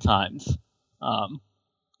 2 more times.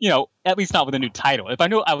 At least not with a new title. If I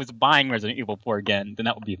knew I was buying Resident Evil 4 again, then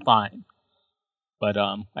that would be fine. But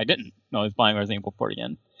I didn't. No, I was buying Resident Evil 4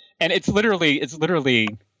 again, and it's literally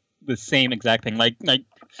the same exact thing. Like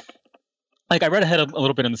I read ahead a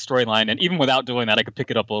little bit in the storyline, and even without doing that, I could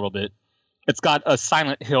pick it up a little bit. It's got a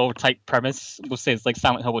Silent Hill type premise. We'll say it's like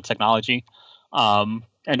Silent Hill with technology. And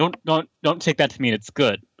don't take that to mean it's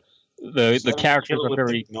good. The characters are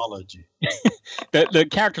very technology. the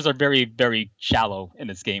characters are very, very shallow in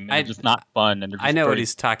this game. And they're just not fun. And I know what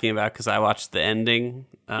he's talking about because I watched the ending.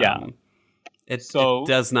 It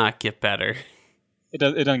does not get better. It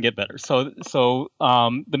doesn't get better. So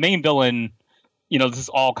the main villain, this is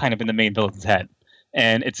all kind of in the main villain's head,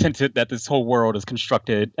 and it's hinted that this whole world is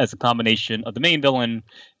constructed as a combination of the main villain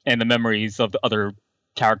and the memories of the other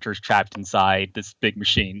characters trapped inside this big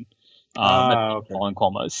machine. All in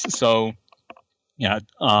comas. So, yeah.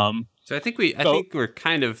 So I think we're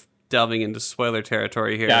kind of delving into spoiler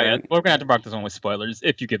territory here. Yeah, we're gonna have to mark this one with spoilers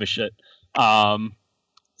if you give a shit.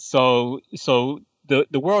 So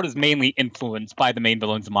the world is mainly influenced by the main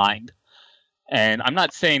villain's mind. And I'm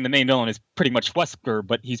not saying the main villain is pretty much Wesker,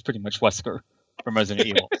 but he's pretty much Wesker from Resident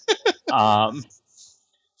Evil.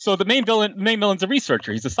 So the main villain's a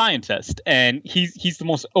researcher. He's a scientist, and he's the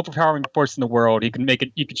most overpowering force in the world. He can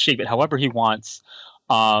shape it however he wants.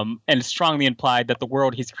 And it's strongly implied that the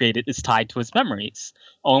world he's created is tied to his memories.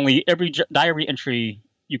 Only every diary entry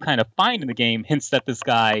you kind of find in the game hints that this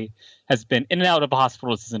guy has been in and out of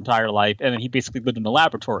hospitals his entire life, and then he basically lived in the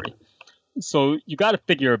laboratory. So you got to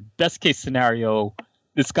figure, best case scenario,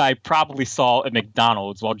 this guy probably saw a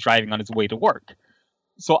McDonald's while driving on his way to work.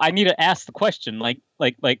 So I need to ask the question, like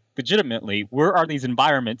legitimately, where are these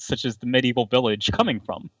environments such as the medieval village coming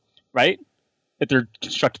from, right? That they're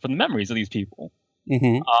constructed from the memories of these people.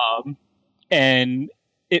 Mm-hmm. And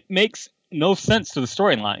it makes no sense to the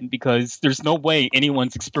storyline because there's no way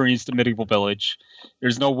anyone's experienced a medieval village.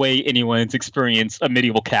 There's no way anyone's experienced a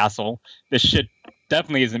medieval castle. This shit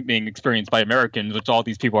definitely isn't being experienced by Americans, which all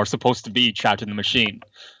these people are supposed to be trapped in the machine.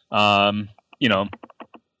 But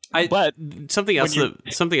something else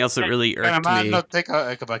that really irked me. Can a man not take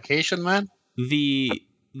a vacation, man?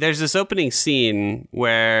 There's this opening scene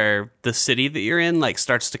where the city that you're in like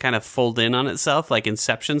starts to kind of fold in on itself, like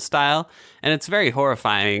Inception style, and it's very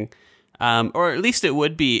horrifying. Or at least it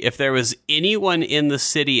would be if there was anyone in the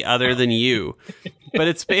city other than you. But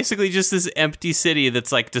it's basically just this empty city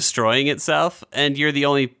that's like destroying itself, and you're the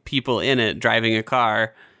only people in it driving a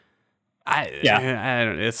car.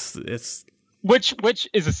 It's which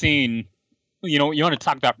is a scene. You want to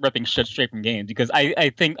talk about ripping shit straight from games, because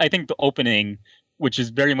I think the opening, which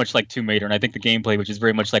is very much like Tomb Raider, and I think the gameplay, which is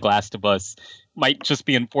very much like Last of Us, might just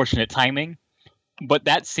be unfortunate timing. But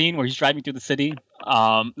that scene where he's driving through the city,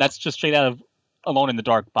 that's just straight out of Alone in the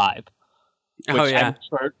Dark 5. Which I'm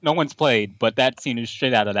sure no one's played, but that scene is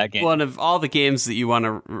straight out of that game. One of all the games that you want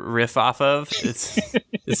to riff off of,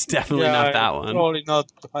 it's definitely not that one. Probably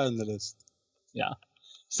not high on the list. Yeah.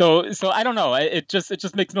 So I don't know. It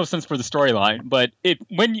just makes no sense for the storyline. But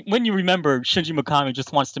when you remember Shinji Mikami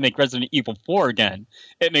just wants to make Resident Evil 4 again,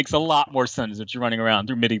 it makes a lot more sense that you're running around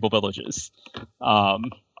through medieval villages. So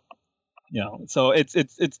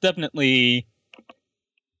it's definitely.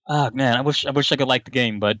 Oh man, I wish I could like the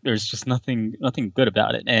game, but there's just nothing good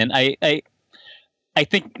about it. And I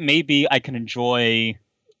think maybe I can enjoy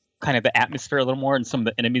kind of the atmosphere a little more and some of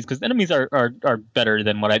the enemies, because the enemies are better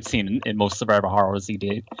than what I've seen in most survival horrors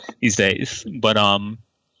these days. But all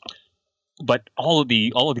of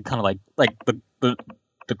the kind of like the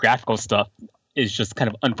graphical stuff is just kind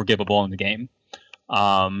of unforgivable in the game.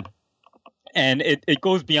 And it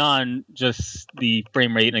goes beyond just the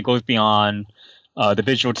frame rate, and it goes beyond the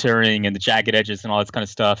visual tearing and the jagged edges and all this kind of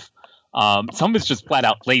stuff. Some is just flat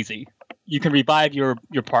out lazy. You can revive your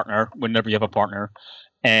partner whenever you have a partner,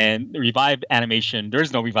 and the revive animation,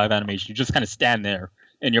 there's no revive animation. You just kind of stand there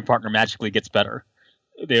and your partner magically gets better.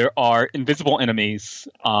 There are invisible enemies,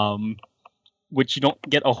 which you don't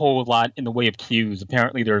get a whole lot in the way of cues.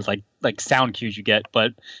 Apparently there's like sound cues you get,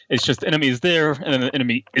 but it's just the enemy is there and then the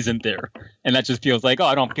enemy isn't there. And that just feels like,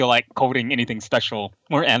 I don't feel like coding anything special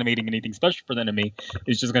or animating anything special for the enemy.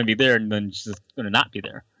 It's just going to be there and then it's just going to not be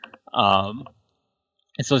there. And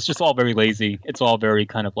so it's just all very lazy. It's all very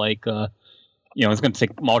kind of like, it's going to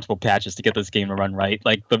take multiple patches to get this game to run right.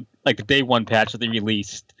 Like the day one patch that they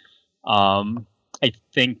released, I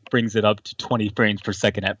think brings it up to 20 frames per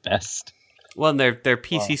second at best. Well, and their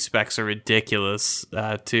PC specs are ridiculous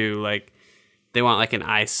too. Like they want like an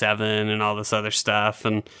i7 and all this other stuff,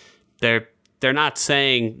 and they're not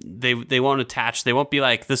saying they won't attach. They won't be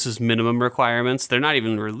like, this is minimum requirements. They're not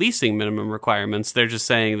even releasing minimum requirements. They're just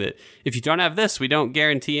saying that if you don't have this, we don't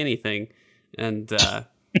guarantee anything. And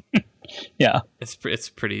yeah, it's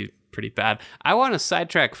pretty bad. I want to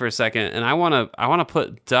sidetrack for a second, and I want to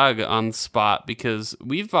put Doug on the spot, because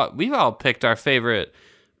we've all picked our favorite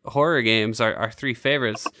horror games, our three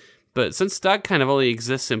favorites. But since Doug kind of only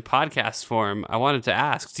exists in podcast form, I wanted to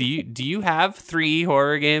ask: do you have three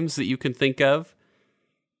horror games that you can think of?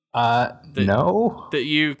 No.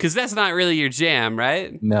 Because that's not really your jam,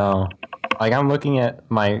 right? No. Like, I'm looking at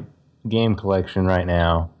my game collection right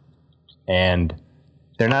now, and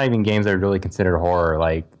they're not even games that are really considered horror.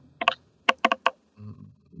 Like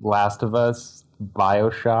Last of Us,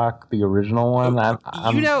 BioShock, the original one.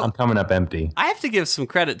 I'm coming up empty. I have to give some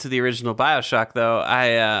credit to the original BioShock, though.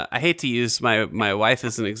 I hate to use my wife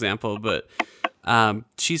as an example, but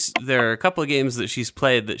there are a couple of games that she's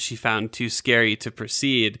played that she found too scary to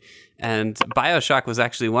proceed, and BioShock was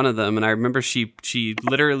actually one of them. And I remember she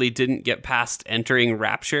literally didn't get past entering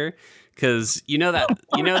Rapture, because you know that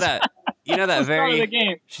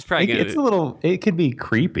very. She's probably gonna. It could be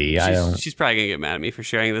creepy. She's probably gonna get mad at me for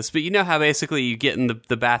sharing this, but you know how basically you get in the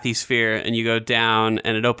bathysphere and you go down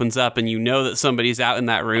and it opens up and you know that somebody's out in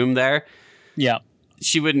that room there. Yeah.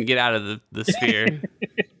 She wouldn't get out of the sphere.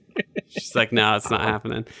 She's like, no, it's not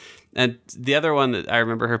happening. And the other one that I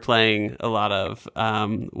remember her playing a lot of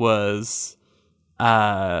was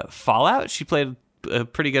Fallout. She played a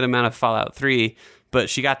pretty good amount of Fallout 3, but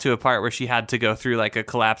she got to a part where she had to go through like a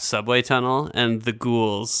collapsed subway tunnel, and the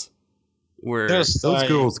ghouls were Those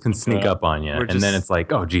ghouls can sneak up on you, and then it's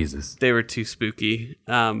like, oh Jesus, they were too spooky.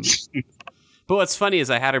 But what's funny is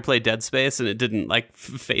I had her play Dead Space, and it didn't like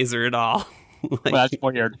phase her at all. Like, well, that's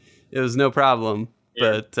weird. It was no problem.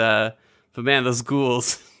 Yeah. But man, those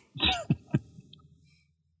ghouls.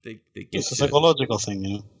 they get It's a psychological thing,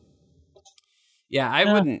 you know. Yeah,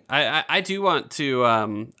 I wouldn't. I do want to.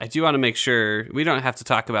 I do want to make sure we don't have to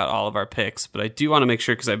talk about all of our picks, but I do want to make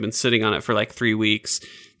sure, because I've been sitting on it for like 3 weeks,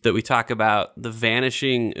 that we talk about The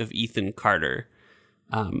Vanishing of Ethan Carter.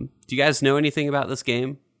 Do you guys know anything about this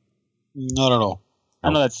game? Not at all. I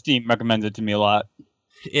know that Steam recommends it to me a lot.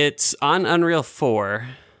 It's on Unreal 4,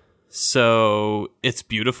 so it's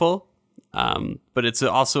beautiful, but it's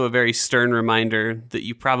also a very stern reminder that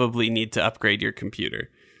you probably need to upgrade your computer.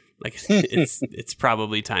 Like, it's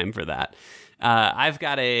probably time for that. I've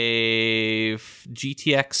got a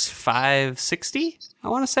GTX 560, I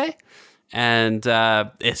want to say, and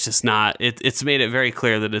it's just not. It's made it very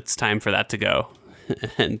clear that it's time for that to go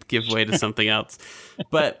and give way to something else.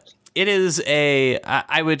 But it is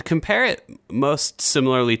I would compare it most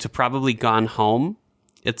similarly to probably Gone Home.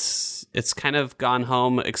 It's kind of Gone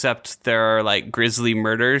Home, except there are like grisly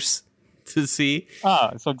murders to see.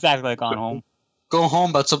 Oh, so exactly like Gone Home. Go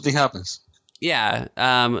home, but something happens. Yeah.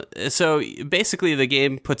 So basically the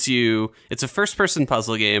game puts you, it's a first-person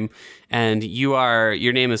puzzle game, and your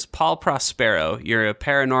name is Paul Prospero. You're a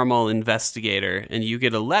paranormal investigator, and you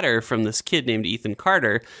get a letter from this kid named Ethan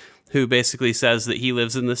Carter, who basically says that he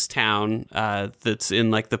lives in this town that's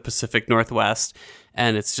in like the Pacific Northwest,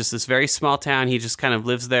 and it's just this very small town. He just kind of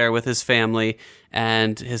lives there with his family,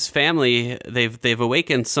 and his family, they've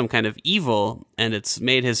awakened some kind of evil, and it's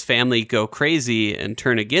made his family go crazy and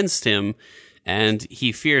turn against him, and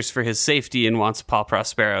he fears for his safety and wants Paul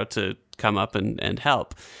Prospero to come up and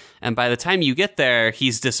help. And by the time you get there,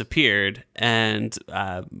 he's disappeared, and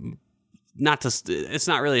it's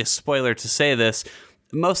not really a spoiler to say this,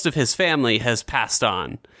 most of his family has passed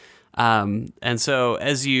on. And so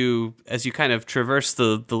as you kind of traverse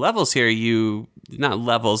the levels here, not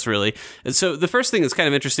levels really. And so the first thing that's kind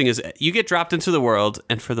of interesting is you get dropped into the world,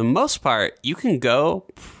 and for the most part, you can go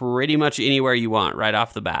pretty much anywhere you want right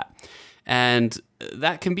off the bat. And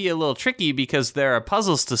that can be a little tricky because there are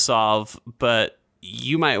puzzles to solve, but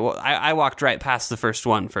I walked right past the first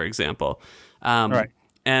one, for example. Right.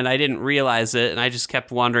 And I didn't realize it, and I just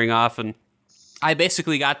kept wandering off, and I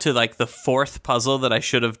basically got to like the fourth puzzle that I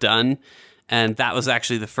should have done, and that was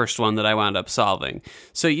actually the first one that I wound up solving.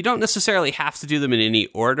 So you don't necessarily have to do them in any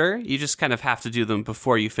order. You just kind of have to do them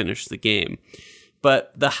before you finish the game.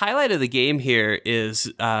 But the highlight of the game here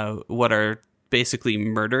is what are basically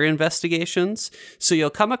murder investigations. So you'll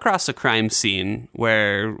come across a crime scene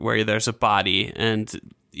where there's a body,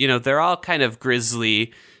 and they're all kind of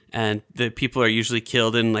grisly, and the people are usually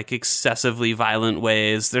killed in like excessively violent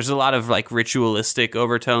ways. There's a lot of like ritualistic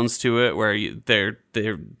overtones to it, where there's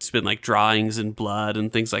been like drawings and blood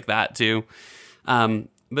and things like that too.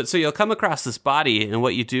 But so you'll come across this body, and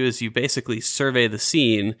what you do is you basically survey the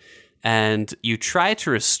scene, and you try to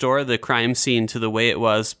restore the crime scene to the way it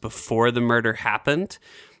was before the murder happened.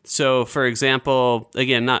 So, for example,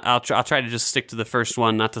 again, I'll try to just stick to the first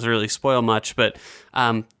one, not to really spoil much, but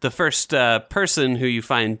the first person who you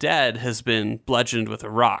find dead has been bludgeoned with a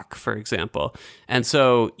rock, for example. And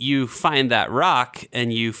so you find that rock,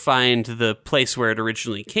 and you find the place where it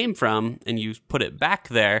originally came from, and you put it back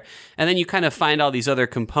there, and then you kind of find all these other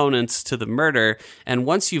components to the murder, and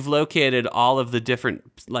once you've located all of the different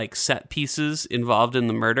like set pieces involved in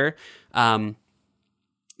the murder,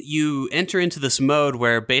 you enter into this mode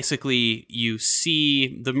where basically you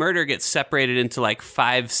see the murder gets separated into like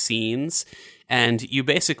 5 scenes, and you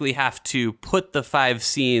basically have to put the 5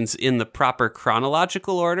 scenes in the proper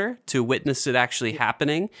chronological order to witness it actually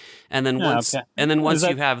happening. And then once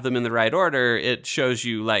you have them in the right order, it shows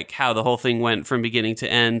you like how the whole thing went from beginning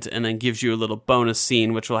to end, and then gives you a little bonus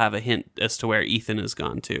scene which will have a hint as to where Ethan has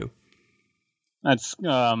gone to. That's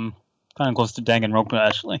kind of close to Danganronpa,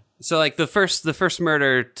 actually. So, like the first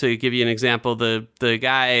murder, to give you an example, the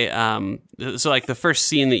guy. So, like the first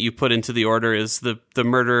scene that you put into the order is the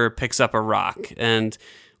murderer picks up a rock and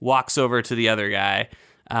walks over to the other guy,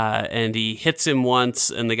 and he hits him once,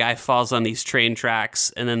 and the guy falls on these train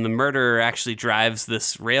tracks, and then the murderer actually drives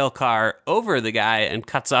this rail car over the guy and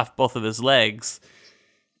cuts off both of his legs.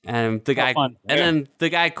 And then the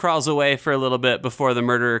guy crawls away for a little bit before the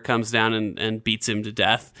murderer comes down and beats him to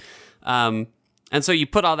death. And And so you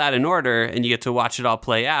put all that in order and you get to watch it all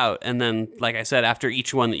play out. And then, like I said, after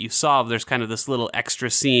each one that you solve, there's kind of this little extra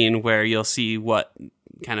scene where you'll see what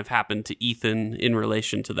kind of happened to Ethan in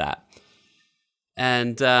relation to that.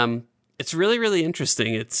 And it's really, really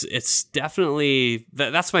interesting. It's definitely,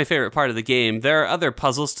 that's my favorite part of the game. There are other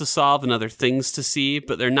puzzles to solve and other things to see,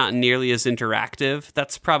 but they're not nearly as interactive.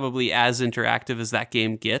 That's probably as interactive as that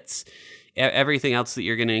game gets. Everything else that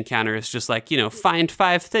you're going to encounter is just like, find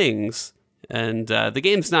 5 things. And the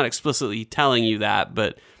game's not explicitly telling you that,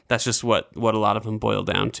 but that's just what a lot of them boil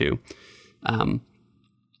down to.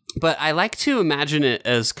 But I like to imagine it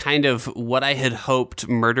as kind of what I had hoped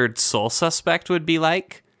Murdered Soul Suspect would be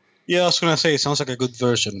like. Yeah, I was going to say, it sounds like a good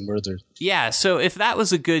version of Murdered. Yeah, so if that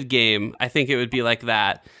was a good game, I think it would be like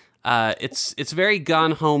that. It's very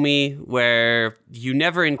Gone Homey, where you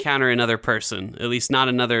never encounter another person, at least not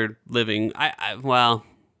another living. I don't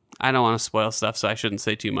want to spoil stuff, so I shouldn't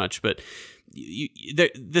say too much, but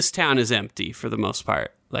this town is empty for the most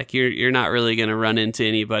part. Like you're not really going to run into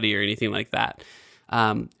anybody or anything like that.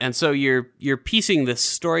 And so you're piecing this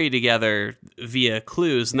story together via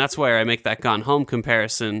clues, and that's where I make that Gone Home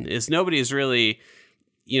comparison. Is nobody's really,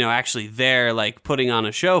 actually there, like putting on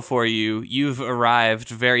a show for you. You've arrived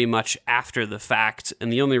very much after the fact,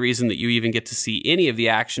 and the only reason that you even get to see any of the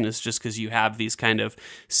action is just because you have these kind of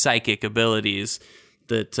psychic abilities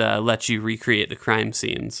that let you recreate the crime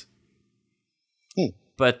scenes.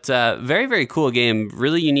 But very, very cool game,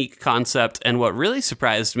 really unique concept. And what really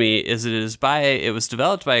surprised me is it was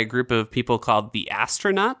developed by a group of people called the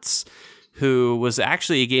Astronauts, who was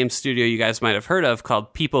actually a game studio you guys might have heard of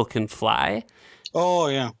called People Can Fly. Oh,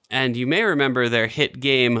 yeah. And you may remember their hit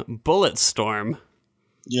game Bulletstorm.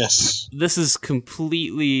 Yes. This is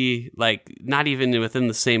completely, like, not even within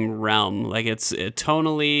the same realm. Like, it's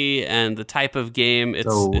tonally and the type of game, it's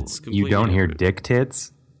completely you don't hear different. dick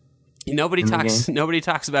tits? Nobody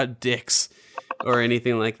talks about dicks or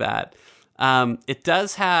anything like that. It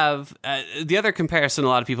does have the other comparison a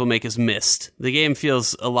lot of people make is Myst. The game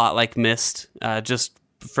feels a lot like Myst, just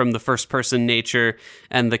from the first person nature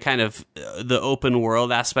and the kind of the open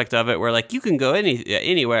world aspect of it, where like you can go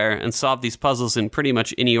anywhere and solve these puzzles in pretty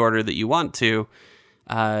much any order that you want to,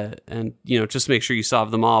 and just make sure you solve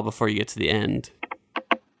them all before you get to the end.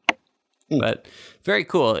 But very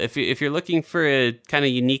cool. If you're looking for a kind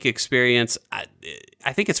of unique experience,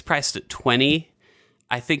 I think it's priced at $20.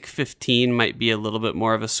 I think $15 might be a little bit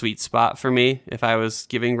more of a sweet spot for me if I was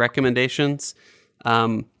giving recommendations.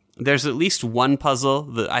 There's at least one puzzle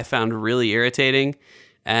that I found really irritating,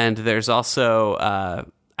 and there's also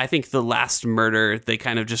I think the last murder they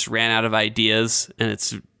kind of just ran out of ideas, and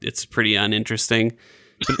it's pretty uninteresting.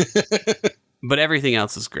 But everything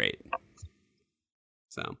else is great.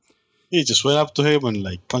 So. He just went up to him and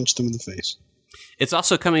punched him in the face. It's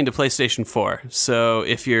also coming to PlayStation 4, so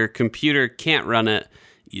if your computer can't run it,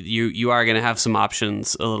 you are going to have some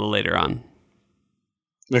options a little later on.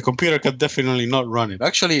 The computer can definitely not run it.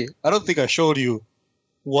 Actually, I don't think I showed you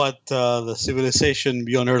what the Civilization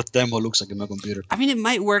Beyond Earth demo looks like in my computer. I mean, it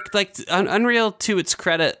might work. Like Unreal, to its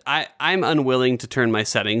credit, I'm unwilling to turn my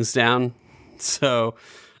settings down, so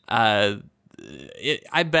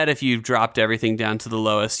I bet if you dropped everything down to the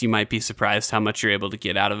lowest, you might be surprised how much you're able to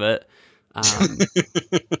get out of it.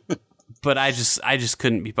 But I just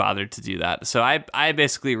couldn't be bothered to do that. So I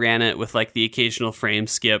basically ran it with like the occasional frame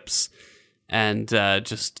skips and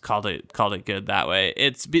just called it good that way.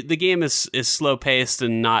 The game is slow paced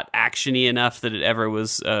and not actiony enough that it ever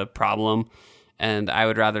was a problem. And I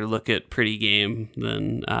would rather look at pretty game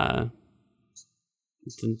than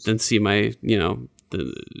see my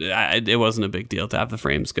it wasn't a big deal to have the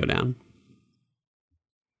frames go down.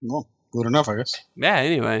 No, good enough, I guess. Yeah,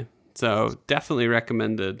 anyway. So, definitely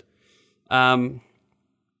recommended. Do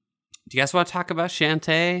you guys want to talk about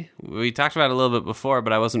Shantae? We talked about it a little bit before,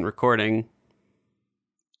 but I wasn't recording.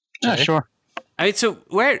 Yeah, sure. I mean, so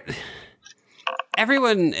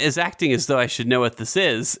everyone is acting as though I should know what this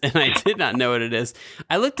is, and I did not know what it is.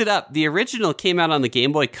 I looked it up. The original came out on the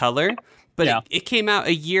Game Boy Color, but it came out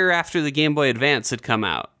a year after the Game Boy Advance had come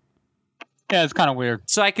out. Yeah, it's kind of weird.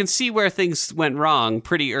 So I can see where things went wrong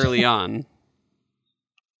pretty early on.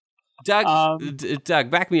 Doug,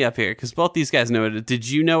 back me up here, because both these guys know it. Did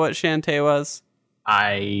you know what Shantae was?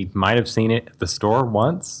 I might have seen it at the store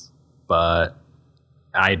once, but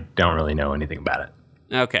I don't really know anything about it.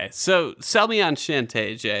 Okay, so sell me on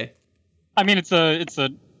Shantae, Jay. I mean, it's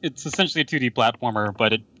essentially a 2D platformer,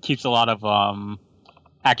 but it keeps a lot of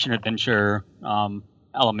action adventure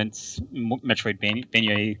elements,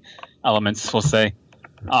 Metroidvania elements, we'll say.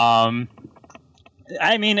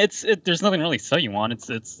 I mean, there's nothing really to sell you on. It's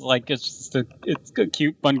just a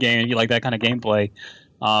cute, fun game if you like that kind of gameplay.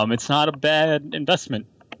 It's not a bad investment.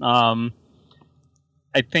 I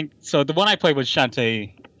think so. The one I played was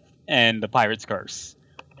Shantae and the Pirate's Curse,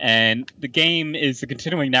 and the game is a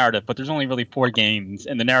continuing narrative, but there's only really 4 games,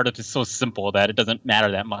 and the narrative is so simple that it doesn't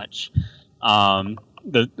matter that much.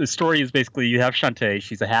 The story is basically you have Shantae.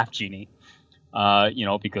 She's a half genie.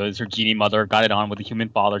 Because her genie mother got it on with a human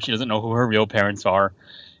father. She doesn't know who her real parents are.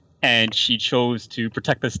 And she chose to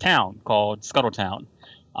protect this town called Scuttletown.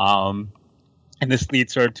 And this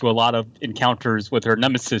leads her to a lot of encounters with her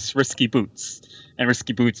nemesis, Risky Boots. And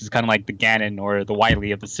Risky Boots is kind of like the Ganon or the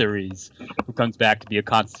Wily of the series, who comes back to be a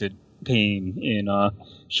constant pain in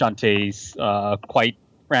Shantae's quite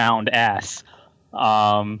round ass.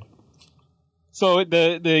 So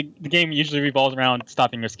the game usually revolves around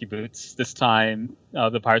stopping Risky Boots. This time,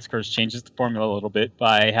 the Pirate's Curse changes the formula a little bit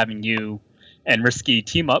by having you and Risky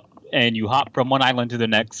team up, and you hop from one island to the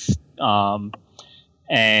next. The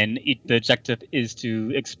objective is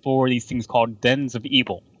to explore these things called Dens of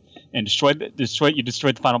Evil, and destroy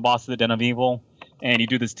the final boss of the Den of Evil, and you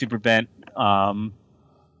do this to prevent some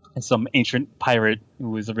ancient pirate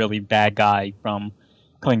who is a really bad guy from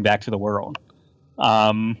coming back to the world.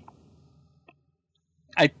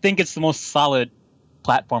 I think it's the most solid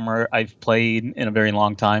platformer I've played in a very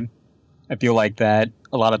long time. I feel like that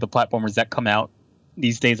a lot of the platformers that come out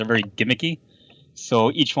these days are very gimmicky.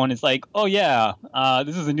 So each one is like, oh yeah,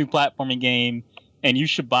 this is a new platforming game, and you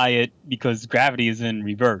should buy it because gravity is in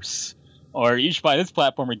reverse. Or you should buy this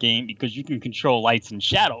platformer game because you can control lights and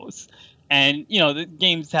shadows. And, the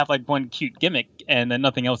games have like one cute gimmick, and then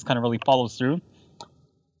nothing else kind of really follows through.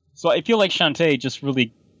 So I feel like Shantae just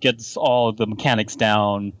really gets all the mechanics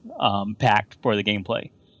down packed for the gameplay.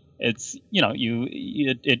 It's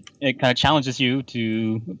it kind of challenges you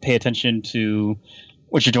to pay attention to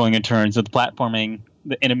what you're doing in terms of the platforming.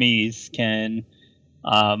 The enemies can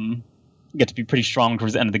get to be pretty strong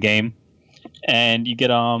towards the end of the game, and you get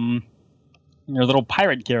your little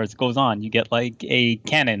pirate gear as it goes on. You get like a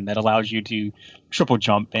cannon that allows you to triple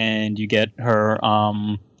jump, and you get her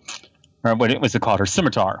or what was it called? Her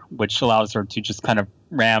scimitar, which allows her to just kind of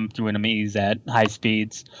ram through enemies at high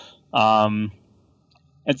speeds.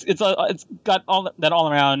 It's got all that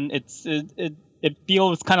all around. It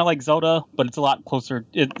feels kind of like Zelda, but it's a lot closer.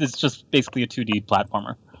 It's just basically a 2D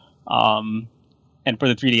platformer. And for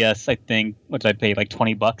the 3DS, I think, which I paid like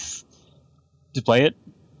 $20 to play it.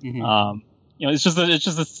 Mm-hmm. It's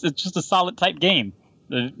just a solid type game.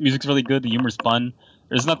 The music's really good. The humor's fun.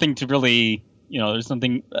 There's nothing to really. There's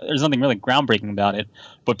nothing really groundbreaking about it,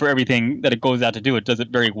 but for everything that it goes out to do, it does it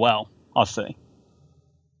very well, I'll say.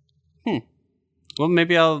 Well,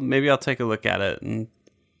 maybe I'll take a look at it, and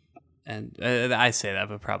I say that,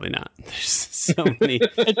 but probably not. There's so many.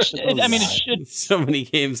 So many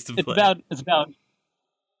games to play. It's about.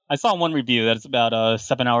 I saw one review that it's about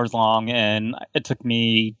 7 hours long, and it took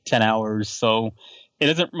me 10 hours, so it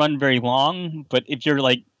doesn't run very long. But if you're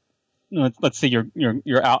like, let's say you're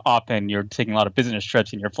out up and you're taking a lot of business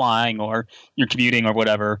trips and you're flying or you're commuting or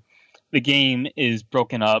whatever, the game is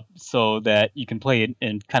broken up so that you can play it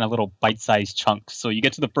in kind of little bite-sized chunks. So you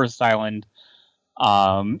get to the first island,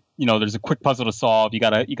 there's a quick puzzle to solve. You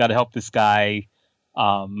gotta help this guy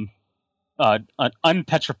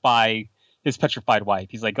unpetrify his petrified wife.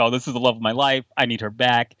 He's like, oh, this is the love of my life. I need her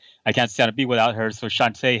back. I can't stand to be without her. So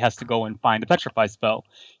Shantae has to go and find the petrify spell.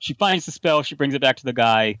 She finds the spell. She brings it back to the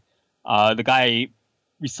guy. The guy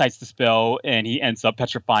recites the spell, and he ends up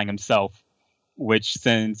petrifying himself, which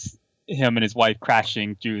sends him and his wife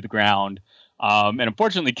crashing through the ground, and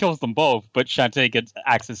unfortunately kills them both. But Shantae gets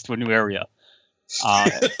access to a new area.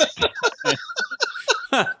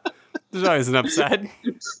 There's always an upside.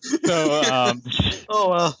 So, oh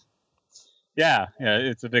well. Yeah,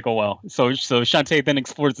 it's a big old well. So Shantae then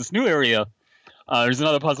explores this new area. There's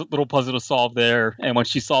another little puzzle to solve there, and when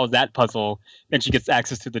she solves that puzzle, then she gets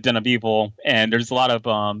access to the Den of Evil. And there's a lot of,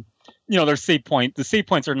 there's save points. The save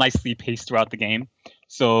points are nicely paced throughout the game.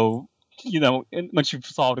 So, once you've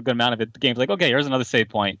solved a good amount of it, the game's like, okay, here's another save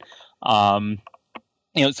point. So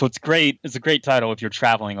it's great. It's a great title if you're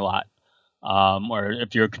traveling a lot, or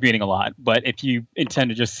if you're commuting a lot. But if you intend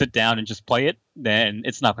to just sit down and just play it, then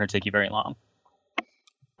it's not going to take you very long.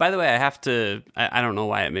 By the way, I don't know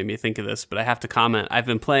why it made me think of this, but I have to comment. I've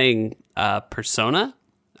been playing Persona.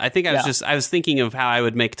 I think I was thinking of how I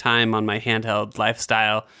would make time on my handheld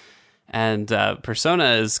lifestyle, and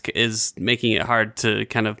Persona is making it hard to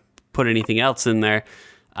kind of put anything else in there.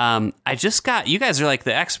 You guys are like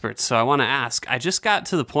the experts, so I want to ask. I just got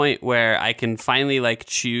to the point where I can finally like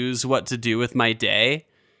choose what to do with my day.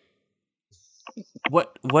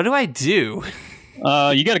 What do I do?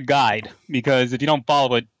 You get a guide, because if you don't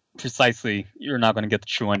follow it precisely, you're not going to get the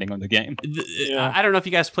true ending of the game. I don't know if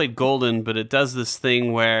you guys played Golden, but it does this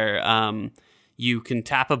thing where you can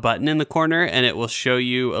tap a button in the corner and it will show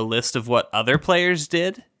you a list of what other players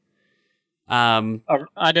did.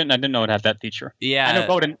 I didn't know it had that feature. Yeah, I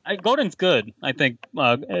know Golden's good. I think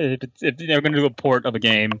if they're going to do a port of a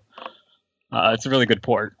game, it's a really good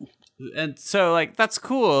port. And so, like, that's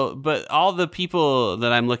cool, but all the people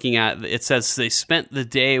that I'm looking at, it says they spent the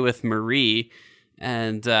day with Marie,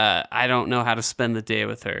 and I don't know how to spend the day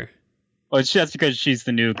with her. Well, that's because she's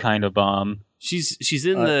the new kind of She's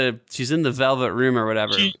in the Velvet Room or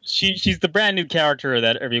whatever. She's the brand new character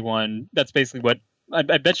that everyone. That's basically what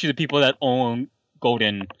I bet you the people that own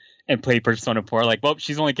Golden and play Persona 4 are like, well,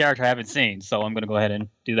 she's the only character I haven't seen, so I'm going to go ahead and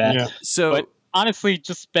do that. Yeah. So, but honestly,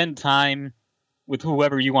 just spend time with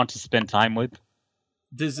whoever you want to spend time with.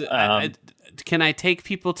 Can I take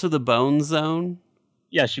people to the Bone Zone?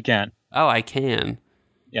 Yes, you can. Oh, I can.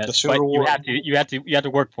 Yes, but you have to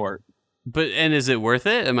work for it. And is it worth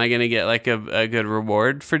it? Am I going to get like a good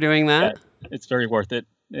reward for doing that? Yeah, it's very worth it.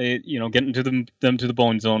 Getting to them to the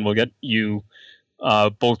Bone Zone will get you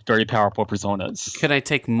both very powerful personas. Can I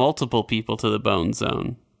take multiple people to the Bone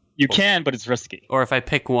Zone? You can, but it's risky. Or if I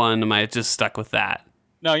pick one, am I just stuck with that?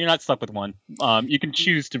 No, you're not stuck with one. You can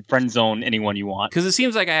choose to friend zone anyone you want. Because it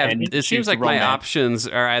seems like my options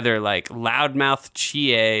are either like Loudmouth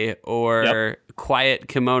Chie or Quiet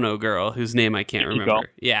Kimono Girl, whose name I can't remember.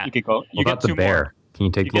 Yeah, you could go. What about the bear? More. Can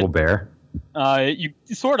you take Little Bear? You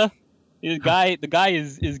sorta. The guy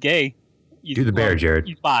is gay. Do the bear, Jared.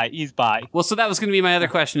 He's bi. Well, so that was going to be my other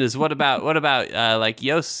question: is what about like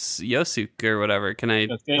Yosuke or whatever? Can I?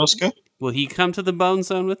 Yosuke? Will he come to the Bone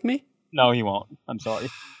Zone with me? No, he won't. I'm sorry.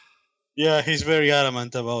 Yeah, he's very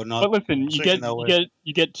adamant about not. But listen, you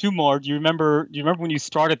get two more. Do you remember when you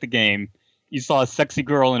started the game? You saw a sexy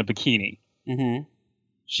girl in a bikini. Mm-hmm.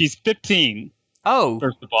 She's 15. Oh,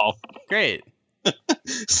 first of all, great.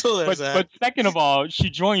 So there's that. But second of all, she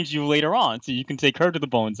joins you later on, so you can take her to the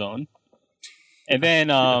Bone Zone. And then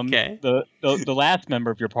the last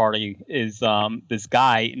member of your party is this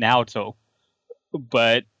guy Naoto.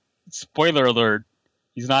 But spoiler alert,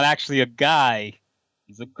 he's not actually a guy.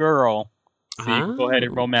 He's a girl. So you can go ahead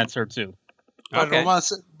and romance her too. But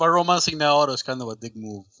romancing Naoto is kind of a big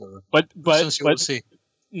move for. But we'll see.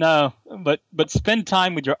 No, but spend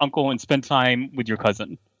time with your uncle and spend time with your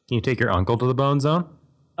cousin. Can you take your uncle to the Bone Zone?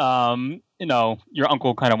 Your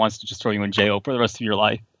uncle kind of wants to just throw you in jail for the rest of your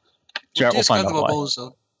life. Jared will find out why.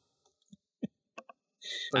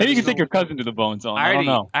 Maybe you can take your cousin to the Bone Zone. I don't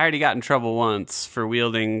know. I already got in trouble once for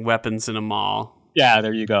wielding weapons in a mall. Yeah,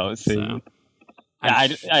 there you go. See, so,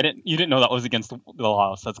 you didn't know that was against the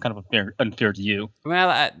law, so that's kind of unfair to you.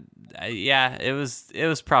 Well, it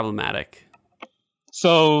was problematic.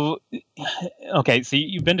 So, okay, so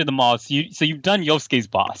you've been to the mall. So you've done Yosuke's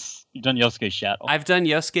boss. You've done Yosuke's shadow. I've done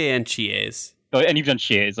Yosuke and Chie's. Oh, and you've done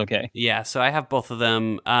Chie's, okay. Yeah, so I have both of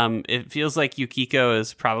them. It feels like Yukiko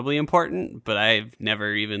is probably important, but I've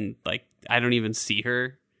never even, I don't even see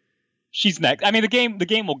her. She's next. I mean, the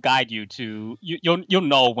game will guide you to, you'll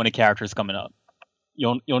know when a character is coming up.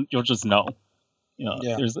 You'll just know.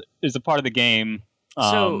 Yeah. There's a part of the game.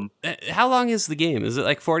 So, how long is the game? Is it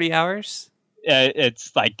like 40 hours?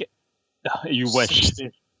 It's like, you wish.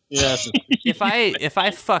 Yes. If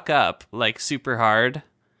I fuck up like super hard,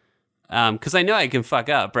 because I know I can fuck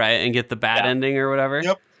up, right, and get the bad ending or whatever.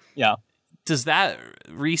 Yep. Yeah. Does that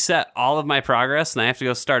reset all of my progress, and I have to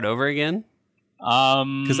go start over again?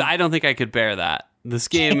 Because I don't think I could bear that. This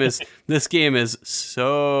game is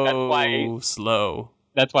so slow.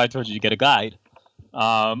 That's why I told you to get a guide.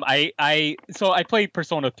 I played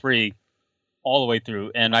Persona 3 all the way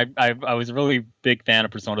through, and I was a really big fan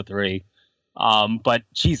of Persona 3. But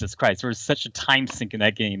Jesus Christ, there was such a time sink in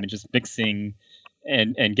that game, and just mixing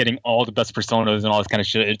and getting all the best personas and all this kind of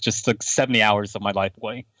shit. It just took 70 hours of my life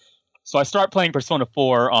away. So I started playing Persona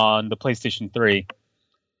 4 on the PlayStation 3.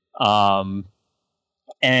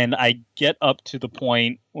 And I get up to the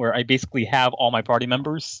point where I basically have all my party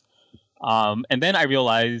members. And then I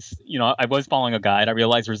realized, I was following a guide. I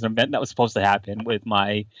realized there was an event that was supposed to happen with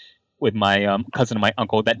my cousin and my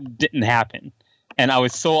uncle that didn't happen. And I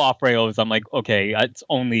was so off rails. I'm like, okay, it's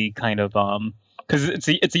only kind of because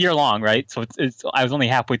it's a year long, right? So I was only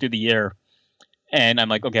halfway through the year, and I'm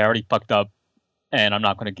like, okay, I already fucked up, and I'm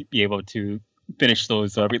not going to be able to finish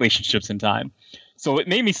those relationships in time. So it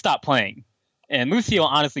made me stop playing. And Lucio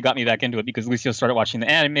honestly got me back into it because Lucio started watching the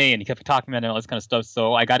anime and he kept talking about it and all this kind of stuff.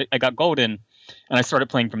 So I got Golden, and I started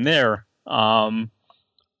playing from there.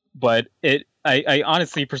 But I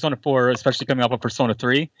honestly, Persona 4, especially coming up with Persona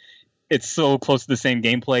 3, it's so close to the same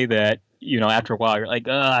gameplay that, after a while, you're like,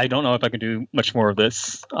 I don't know if I can do much more of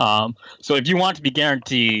this. So if you want to be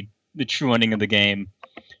guaranteed the true ending of the game,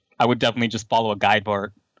 I would definitely just follow a guide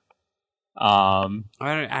part. I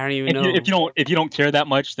don't even know. If you don't care that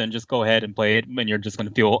much, then just go ahead and play it, and you're just going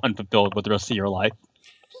to feel unfulfilled with the rest of your life.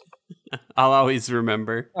 I'll always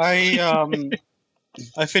remember. I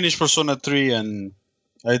finished Persona 3 and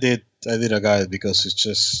I did a guide because it's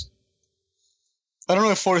just, I don't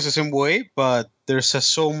know if 4 is the same way, but there's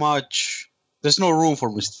no room for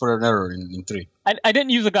an error in 3. I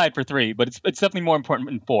didn't use a guide for 3, but it's definitely more important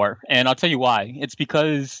in 4, and I'll tell you why. It's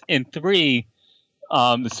because in 3,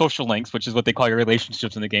 the social links, which is what they call your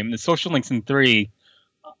relationships in the game, the social links in 3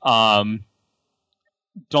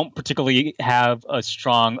 don't particularly have a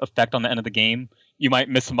strong effect on the end of the game. You might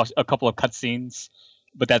miss a couple of cutscenes,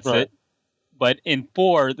 but that's Right. it. But in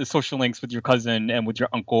 4, the social links with your cousin and with your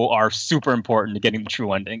uncle are super important to getting the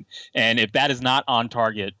true ending. And if that is not on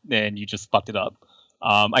target, then you just fucked it up.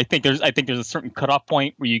 I think there's a certain cutoff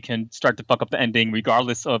point where you can start to fuck up the ending,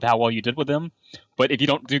 regardless of how well you did with them. But if you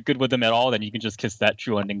don't do good with them at all, then you can just kiss that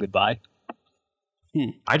true ending goodbye.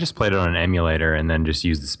 I just played it on an emulator and then just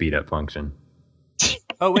used the speed up function.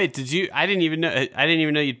 Oh wait, did you? I didn't even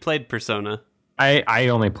know you'd played Persona. I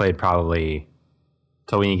only played probably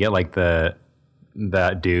till when you get like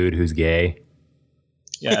that dude who's gay.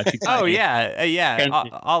 Yeah. Oh yeah.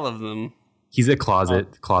 All of them. He's a closeted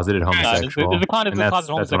homosexual. There's a closeted and that's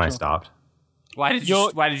when I homosexual. stopped. Why did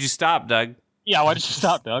you stop, Doug? Yeah, why did you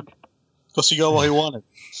stop, Doug? Because he got what he wanted.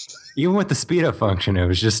 Even with the speed up function, it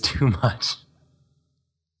was just too much.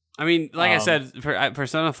 I mean, like I said,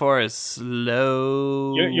 Persona 4 is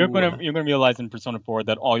slow. You're gonna realize in Persona 4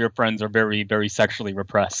 that all your friends are very, very sexually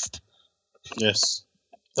repressed. Yes.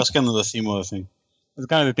 That's kind of the theme of the thing. It's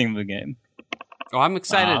kind of the theme of the game. Oh, I'm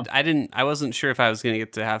excited. I wasn't sure if I was going to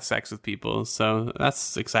get to have sex with people, so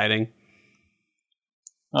that's exciting.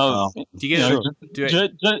 Oh, Do you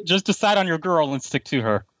get? just decide on your girl and stick to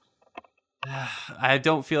her. I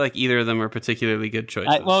don't feel like either of them are particularly good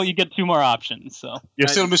choices. Well, you get 2 more options. So You're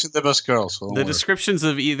still missing the best girl. So don't the worry. descriptions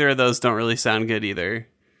of either of those don't really sound good either.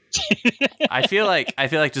 I feel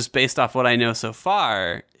like just based off what I know so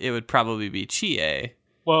far, it would probably be Chie.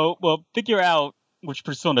 well, figure out which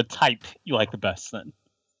Persona type you like the best, then,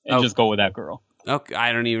 and just go with that girl. Okay,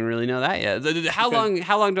 I don't even really know that yet. How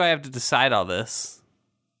long do I have to decide all this?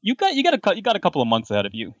 You got a couple of months ahead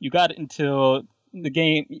of you. You got until the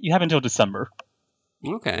game. You have until December.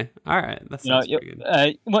 Okay, all right, that sounds pretty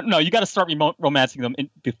good. No, you got to start romancing them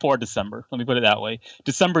before December. Let me put it that way.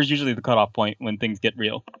 December is usually the cutoff point when things get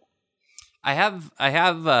real. I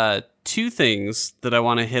have 2 things that I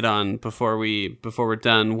want to hit on before we're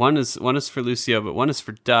done. One is for Lucio, but one is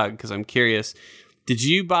for Doug because I'm curious. Did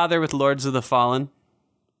you bother with Lords of the Fallen?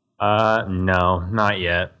 No, not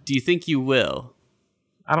yet. Do you think you will?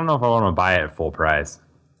 I don't know if I want to buy it at full price.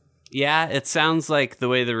 Yeah, it sounds like the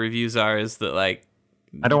way the reviews are is that like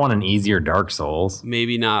I don't want an easier Dark Souls.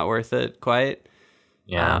 maybe not worth it quite.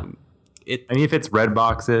 Yeah. I mean, if it's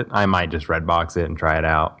Redbox it, I might just Redbox it and try it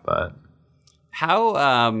out. But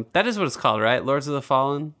how that is what it's called, right? Lords of the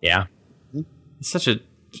Fallen. yeah, That's a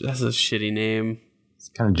shitty name. it's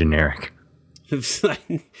kind of generic. It's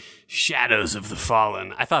like Shadows of the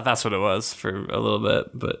Fallen. I thought that's what it was for a little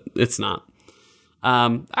bit, but it's not.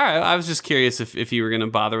 All right, I was just curious if you were going to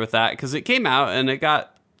bother with that because it came out and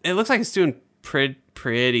it looks like it's doing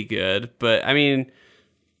pretty good. But I mean,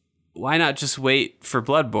 why not just wait for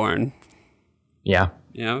Bloodborne? Yeah.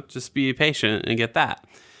 Just be patient and get that.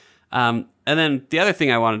 And then the other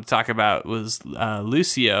thing I wanted to talk about was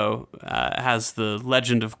Lucio has the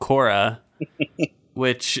Legend of Korra,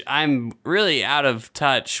 which I'm really out of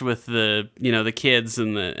touch with the kids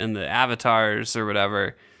and the avatars or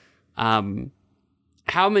whatever.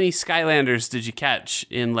 How many Skylanders did you catch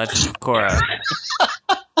in Legend of Korra?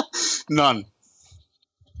 None.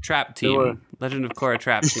 Trap Team. Legend of Korra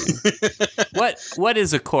Trap Team. What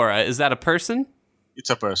is a Korra? Is that a person? It's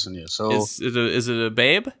a person, yeah. So Is it a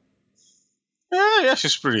babe? yeah,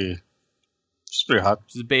 she's pretty hot.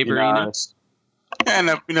 She's a baberina? And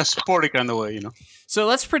in a sporty kind of way, So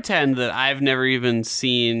let's pretend that I've never even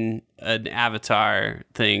seen an Avatar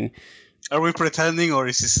thing. Are we pretending, or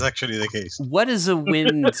is this actually the case? What is a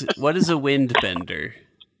wind bender?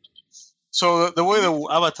 So the way the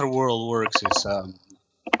Avatar world works is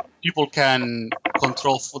people can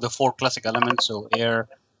control the 4 classic elements, so air,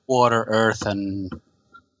 water, earth, and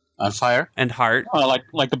fire. And heart. Oh,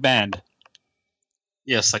 like the band.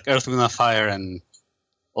 Yes, like earth, wind, and fire, and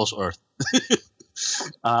also earth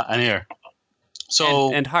and air.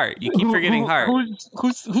 So and Heart. You keep forgetting Heart.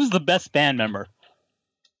 Who's the best band member?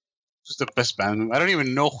 who's the best band? I don't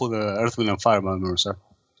even know who the Earth, Wind, and Fire band members are.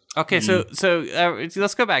 Okay, so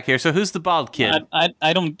let's go back here. So who's the bald kid?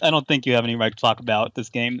 I don't think you have any right to talk about this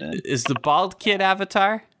game. Then. Is the bald kid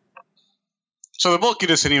Avatar? So the bald kid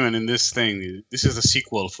isn't even in this thing. This is a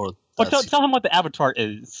sequel for. But tell him what the Avatar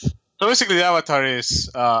is. So basically, the Avatar is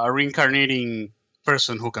a reincarnating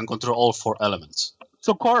person who can control all 4 elements.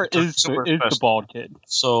 So Korra is the bald kid.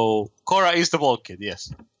 So Korra is the bald kid,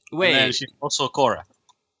 yes. Wait, and then she's also Korra.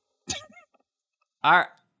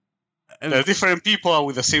 They're different people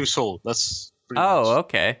with the same soul. That's pretty much.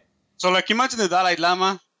 Okay. So like imagine the Dalai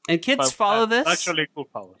Lama. And kids follow this? Actually cool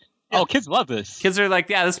powers. Yeah. Oh, kids love this. Kids are like,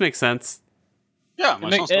 yeah, this makes sense. Yeah,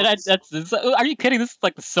 are you kidding? This is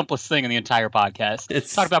like the simplest thing in the entire podcast.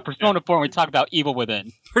 Talk about Persona 4 and we talk about Evil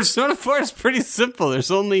Within. Persona 4 is pretty simple.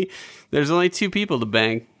 There's only 2 people to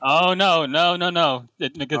bang. Oh no.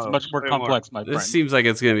 It gets much more complex, my friend. This seems like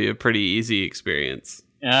it's going to be a pretty easy experience.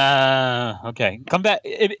 Okay. Come back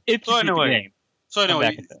if you beat the game. So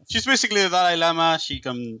anyway, she's basically the Dalai Lama. She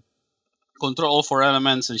can control all 4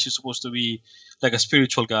 elements, and she's supposed to be like a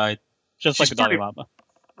spiritual guide. Just like the Dalai Lama.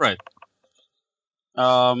 Right.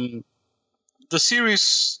 The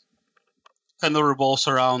series kind of revolves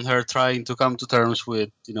around her trying to come to terms with,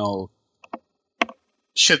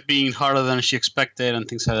 shit being harder than she expected and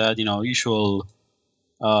things like that. Usual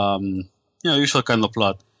kind of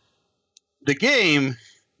plot. The game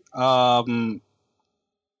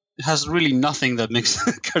has really nothing that makes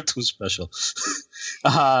the cartoon special.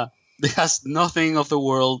 It has nothing of the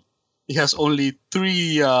world. It has only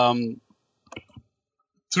three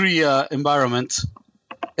environments.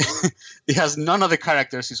 It has none of the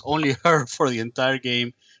characters. It's only her for the entire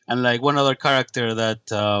game, and like one other character that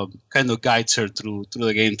kind of guides her through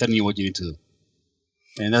the game, telling you what you need to do,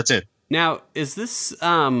 and that's it. Now, is this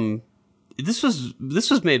this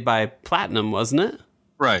was made by Platinum, wasn't it?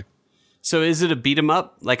 Right. So is it a beat 'em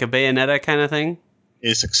up, like a Bayonetta kind of thing?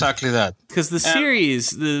 It's exactly that. Because the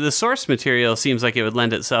series, the source material seems like it would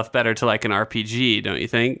lend itself better to like an RPG, don't you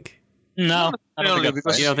think? No, I don't think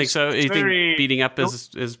you don't think so. You think beating up is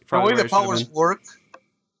probably the way the powers work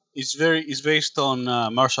is based on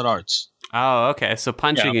martial arts. Oh, okay. So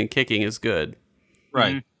punching and kicking is good,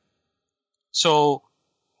 right? Mm-hmm. So,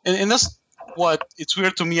 and that's what it's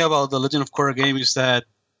weird to me about the Legend of Korra game is that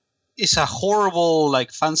it's a horrible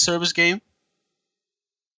like fan service game,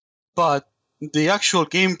 but the actual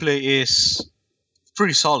gameplay is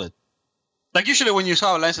pretty solid. Like usually when you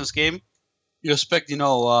have a licensed game, you expect, to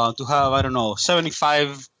have,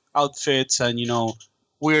 75 outfits and,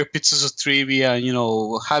 weird pieces of trivia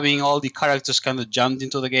and, having all the characters kind of jammed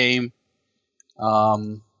into the game.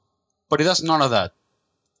 But it does none of that.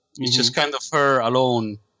 Mm-hmm. It's just kind of her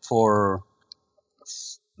alone for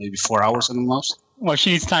maybe 4 hours at the most. Well,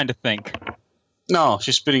 she needs time to think. No,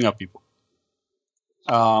 she's beating up people.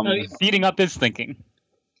 Beating up is thinking.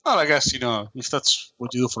 Well, I guess, if that's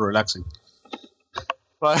what you do for relaxing.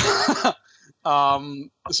 But...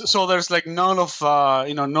 so there's like none of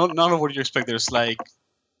none of what you expect. There's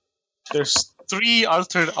 3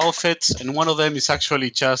 altered outfits, and one of them is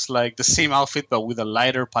actually just like the same outfit but with a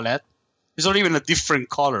lighter palette. It's not even a different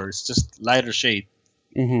color; it's just lighter shade.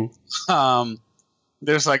 Mm-hmm.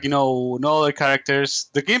 There's no other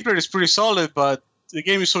characters. The gameplay is pretty solid, but the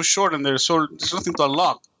game is so short and there's nothing to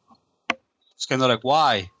unlock. It's kind of like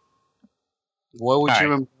why would you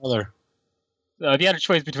even bother? If you had a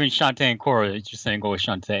choice between Shantae and Korra, you're just saying go with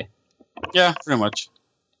Shantae. Yeah, pretty much.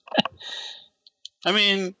 I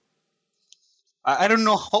mean, I don't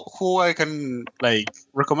know who I can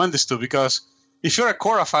recommend this to, because if you're a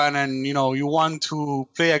Korra fan and you want to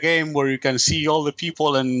play a game where you can see all the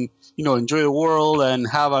people and enjoy the world and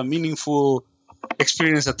have a meaningful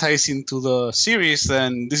experience that ties into the series,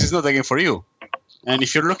 then this is not the game for you. And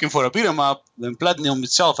if you're looking for a beat 'em up, then Platinum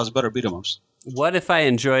itself has better beat 'em ups. What if I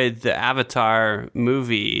enjoyed the Avatar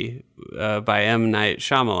movie by M. Night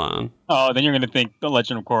Shyamalan? Oh, then you're going to think the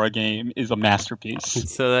Legend of Korra game is a masterpiece.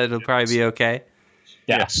 So that'll probably be okay?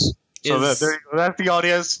 Yes. So that's the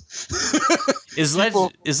audience. Is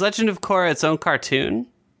Legend of Korra its own cartoon?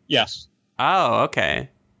 Yes. Oh,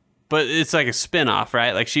 okay. But it's like a spin-off,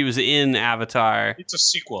 right? Like she was in Avatar. It's a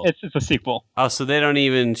sequel. It's a sequel. Oh, so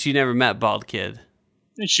she never met Bald Kid.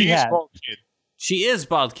 She has. Bald Kid. She is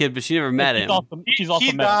Bald Kid, but she never met him. She's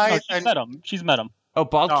also met him. She's met him. Oh,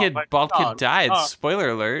 Bald Kid died. Spoiler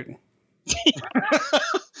alert.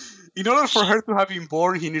 In order for her to have been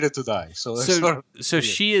born, he needed to die. So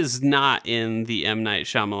she is not in the M. Night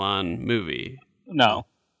Shyamalan movie. No.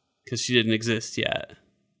 Because she didn't exist yet.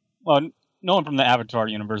 Well, no one from the Avatar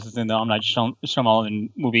universe is in the M. Night Shyamalan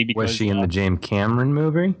movie. Because, Was she in the James Cameron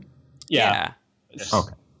movie? Yeah.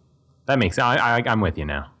 Okay. That makes sense. I'm with you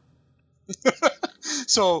now.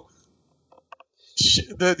 So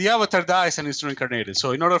the Avatar dies and is reincarnated.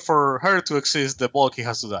 So in order for her to exist, the Balky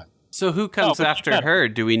has to die. So who comes but after her?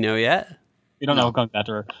 Do we know yet? We don't know who comes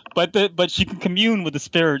after her, but she can commune with the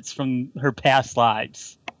spirits from her past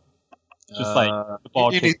lives. Just like the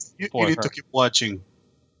Balky. You need to keep watching.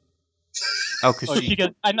 Oh, because she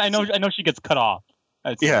gets. I know she gets cut off.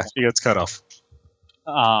 Yeah, she gets cut off.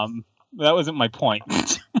 That wasn't my point.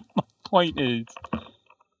 My point is,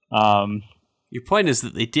 your point is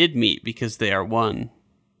that they did meet because they are one.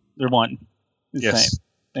 They're one. Yes.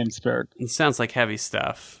 Same spirit. It sounds like heavy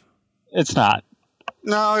stuff. It's not.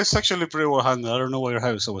 No, it's actually pretty well handled. I don't know why you're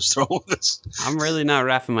having so much trouble with this. I'm really not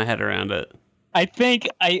wrapping my head around it. I think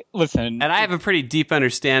listen. And I have a pretty deep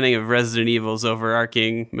understanding of Resident Evil's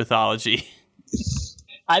overarching mythology. See,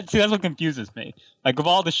 that's what confuses me. Like, of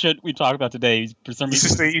all the shit we talked about today, for some reason,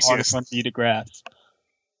 it's the hardest one for you to grasp.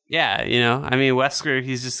 Yeah, I mean, Wesker,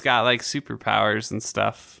 he's just got, like, superpowers and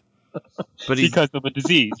stuff. But because of a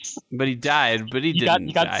disease. But he died, but he didn't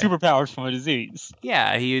He got die. superpowers from a disease.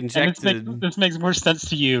 Yeah, he injected... And this makes more sense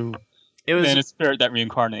to you than a spirit that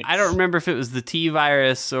reincarnates. I don't remember if it was the T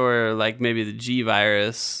virus or, like, maybe the G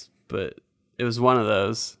virus, but it was one of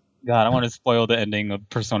those. God, I want to spoil the ending of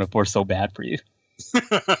Persona 4 so bad for you.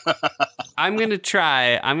 I'm gonna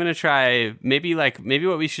try. Maybe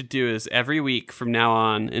what we should do is every week from now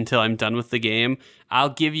on until I'm done with the game, I'll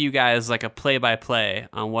give you guys like a play-by-play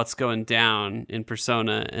on what's going down in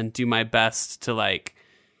Persona and do my best to like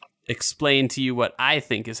explain to you what I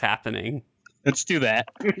think is happening. Let's do that.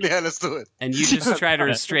 Yeah, let's do it. And you just try to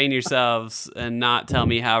restrain yourselves and not tell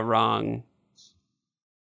me how wrong.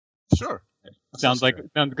 Sure. Sounds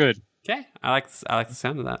good. Okay, I like the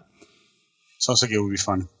sound of that. Sounds like it would be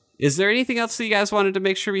fun. Is there anything else that you guys wanted to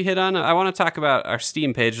make sure we hit on? I want to talk about our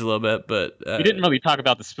Steam page a little bit, but... we didn't really talk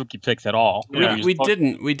about the spooky picks at all. We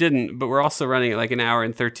didn't, but we're also running at like an hour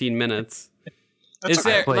and 13 minutes. Is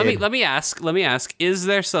there? Let me ask, is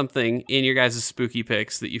there something in your guys' spooky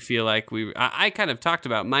picks that you feel like I kind of talked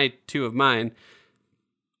about two of mine.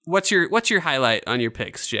 What's your highlight on your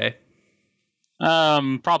picks, Jay?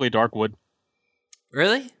 Probably Darkwood.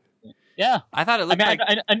 Really? Yeah. I thought it looked like...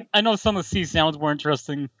 I know some of the Sea sounds more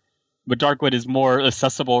interesting, but Darkwood is more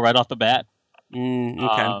accessible right off the bat.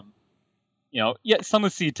 Okay. Some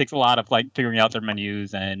of the Sea takes a lot of like figuring out their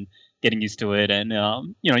menus and getting used to it, and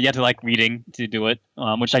you have to like reading to do it,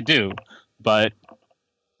 which I do, but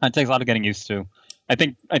it takes a lot of getting used to. I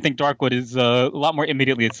think Darkwood is a lot more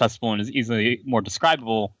immediately accessible and is easily more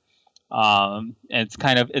describable. And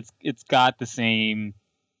it's got the same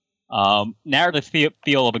narrative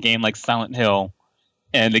feel of a game like Silent Hill,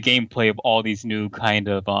 and the gameplay of all these new kind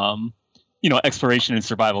of exploration and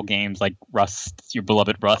survival games like Rust, your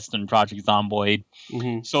beloved Rust, and Project Zomboid.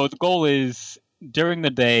 Mm-hmm. So the goal is during the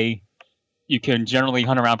day you can generally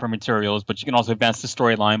hunt around for materials, but you can also advance the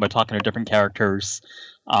storyline by talking to different characters,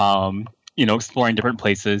 exploring different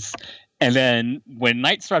places. And then when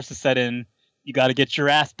night starts to set in, you got to get your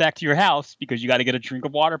ass back to your house because you got to get a drink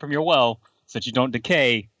of water from your well so that you don't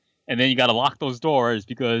decay. And then you got to lock those doors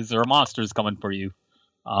because there are monsters coming for you.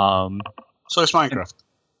 So it's Minecraft.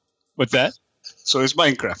 What's that? So it's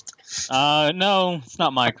Minecraft. No, it's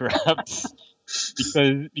not Minecraft.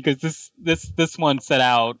 because this one set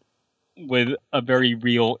out with a very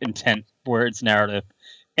real intent for its narrative,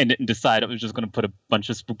 and didn't decide it was just going to put a bunch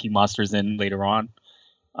of spooky monsters in later on.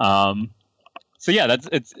 So yeah,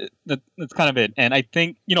 that's kind of it. And I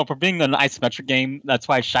think for being an isometric game, that's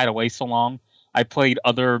why I shied away so long. I played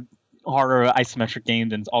other horror isometric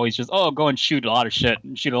games, and it's always just go and shoot a lot of shit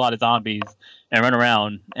and shoot a lot of zombies and run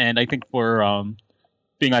around. And I think for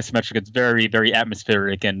being isometric, it's very, very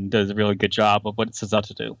atmospheric and does a really good job of what it sets out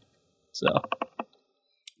to do. So,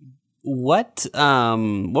 what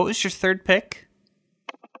was your third pick?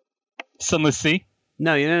 Sunless Sea.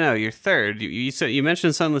 No, your third. You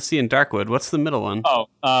mentioned Sunless Sea and Darkwood. What's the middle one?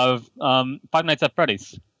 Five Nights at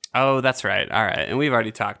Freddy's. Oh, that's right. All right, and we've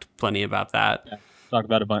already talked plenty about that. Yeah, talked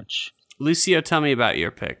about a bunch. Lucio, tell me about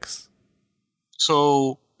your picks.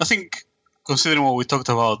 So I think, considering what we talked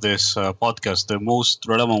about this podcast, the most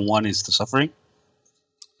relevant one is The Suffering.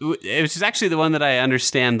 Which is actually the one that I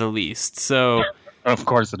understand the least. So, of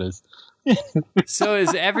course it is. So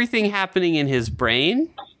is everything happening in his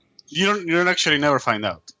brain? You don't actually never find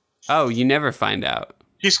out. Oh, you never find out.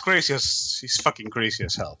 He's fucking crazy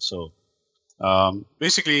as hell. So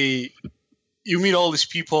basically, you meet all these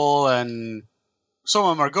people, and some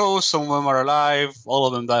of them are ghosts, some of them are alive. All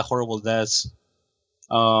of them die horrible deaths.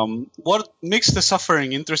 What makes the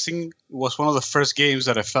Suffering interesting was one of the first games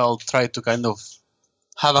that I felt tried to kind of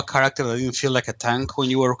have a character that didn't feel like a tank when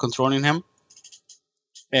you were controlling him.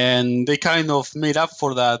 And they kind of made up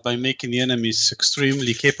for that by making the enemies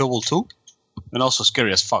extremely capable too, and also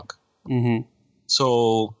scary as fuck. Mm-hmm.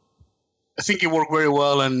 So I think it worked very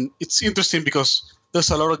well, and it's interesting because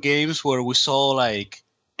there's a lot of games where we saw, like,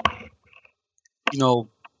 you know,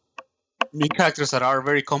 main characters that are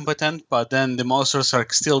very competent, but then the monsters are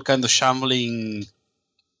still kind of shambling,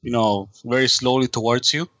 you know, very slowly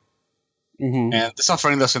towards you. Mm-hmm. And the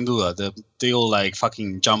Suffering doesn't do that. They'll like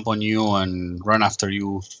fucking jump on you and run after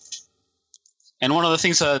you. And one of the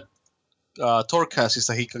things that Torque has is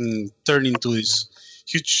that he can turn into this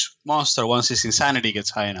huge monster once his insanity gets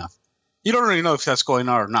high enough. You don't really know if that's going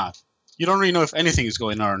on or not. You don't really know if anything is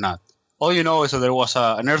going on or not. All you know is that there was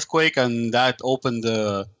an earthquake and that opened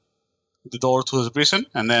the door to the prison,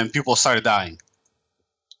 and then people started dying.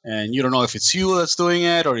 And you don't know if it's you that's doing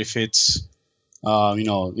it or if it's you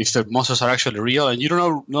know, if the monsters are actually real, and you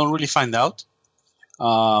don't really find out.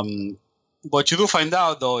 What you do find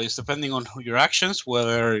out, though, is depending on your actions,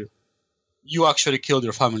 whether you actually killed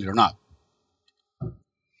your family or not.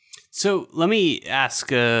 So let me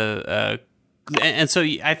ask, and so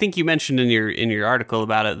I think you mentioned in your article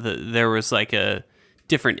about it that there was like a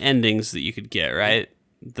different endings that you could get, right?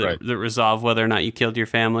 That resolve whether or not you killed your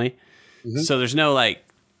family. Mm-hmm. So there's no like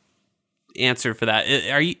answer for that.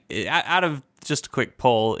 Are you, out of just a quick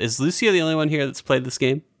poll, is Lucio the only one here that's played this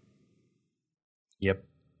game? Yep.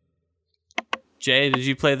 Jay, did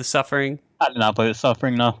you play The Suffering? I did not play The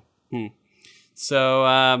Suffering, no.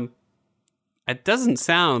 So, it doesn't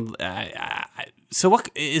sound... so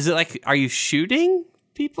what is it like? Are you shooting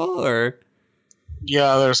people, or...?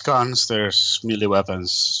 Yeah, there's guns, there's melee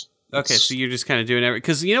weapons. Okay, so you're just kind of doing everything.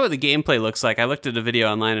 Because you know what the gameplay looks like? I looked at a video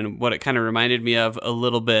online, and what it kind of reminded me of a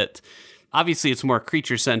little bit... Obviously, it's more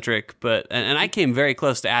creature-centric, but and I came very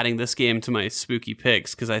close to adding this game to my spooky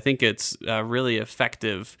picks because I think it's a really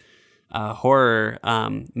effective horror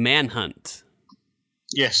manhunt.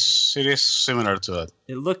 Yes, it is similar to that.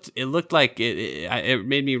 It looked like it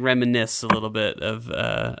made me reminisce a little bit of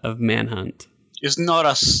Manhunt. It's not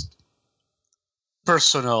as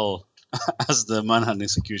personal as the Manhunt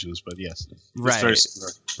executions, but yes, right, it's very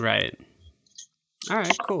similar. Right. All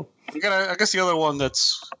right, cool. I guess the other one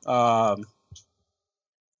that's, I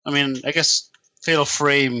guess Fatal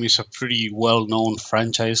Frame is a pretty well-known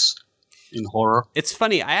franchise in horror. It's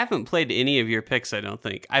funny, I haven't played any of your picks, I don't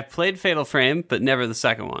think. I've played Fatal Frame, but never the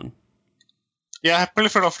second one. Yeah, I played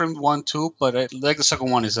Fatal Frame 1 too, but I like the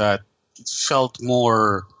second one is that it felt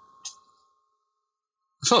more...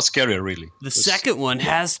 It felt scarier, really. The second one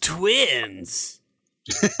has twins!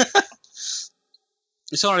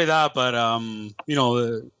 It's not only that, but,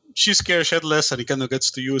 she's scared shitless and it kind of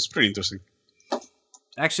gets to you. It's pretty interesting.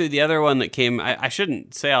 Actually, the other one that came... I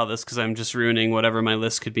shouldn't say all this because I'm just ruining whatever my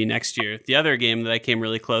list could be next year. The other game that I came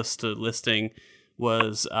really close to listing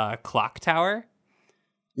was Clock Tower.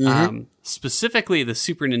 Mm-hmm. Specifically the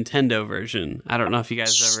Super Nintendo version. I don't know if you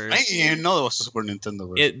guys ever... I didn't even know it was the Super Nintendo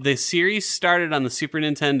version. The series started on the Super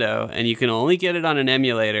Nintendo, and you can only get it on an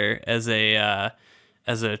emulator as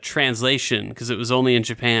a translation because it was only in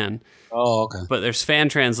Japan. Oh, okay. But there's fan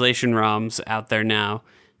translation ROMs out there now,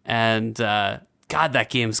 and God, that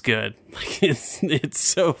game's good. Like it's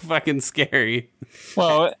so fucking scary.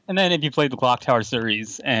 Well, and then if you played the Clock Tower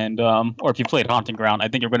series, and or if you played Haunting Ground, I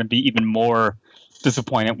think you're going to be even more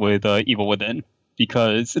disappointed with Evil Within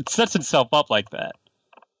because it sets itself up like that.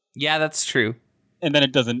 Yeah, that's true. And then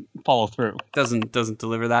it doesn't follow through. Doesn't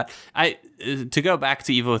deliver that. To go back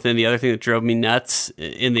to Evil Within, the other thing that drove me nuts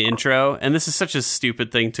in the intro, and this is such a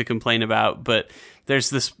stupid thing to complain about, but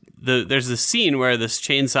there's this scene where this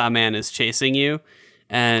chainsaw man is chasing you,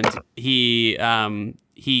 and he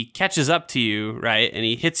catches up to you, right? And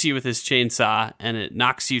he hits you with his chainsaw, and it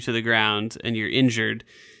knocks you to the ground, and you're injured.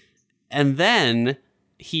 And then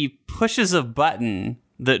he pushes a button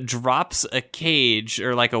that drops a cage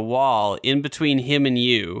or like a wall in between him and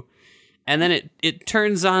you. And then it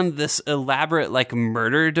turns on this elaborate like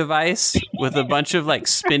murder device with a bunch of like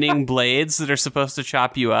spinning blades that are supposed to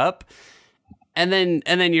chop you up. And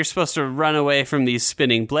then you're supposed to run away from these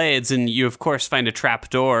spinning blades, and you of course find a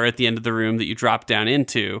trap door at the end of the room that you drop down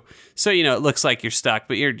into. So, it looks like you're stuck,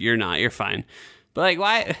 but you're not, you're fine. But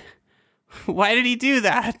like why did he do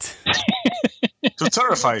that? To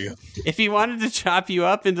terrify you. If he wanted to chop you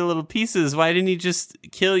up into little pieces, why didn't he just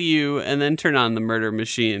kill you and then turn on the murder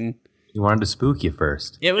machine? He wanted to spook you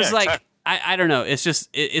first. It was like, exactly. I don't know. It's just,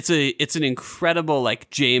 it's an incredible like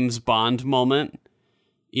James Bond moment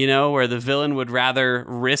You know, where the villain would rather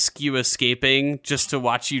risk you escaping just to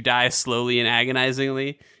watch you die slowly and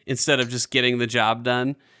agonizingly instead of just getting the job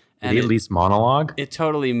done. Did he at least monologue? It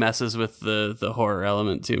totally messes with the horror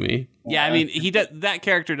element to me. Yeah, I mean, that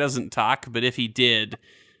character doesn't talk, but if he did,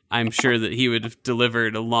 I'm sure that he would have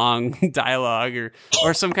delivered a long dialogue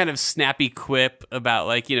or some kind of snappy quip about,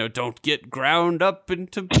 like, you know, don't get ground up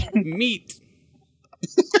into meat.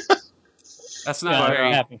 That's not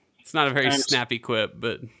very happy. It's not a very snappy quip,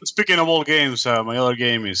 but... Speaking of old games, my other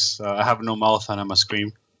game is I Have No Mouth and I Must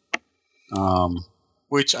Scream.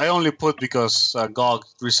 Which I only put because GOG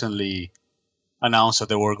recently announced that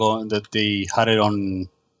they had it on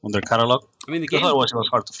their catalog. I mean, the game... Otherwise, it was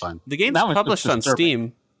hard to find. The game's published on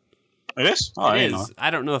Steam. It is? Oh, it is. I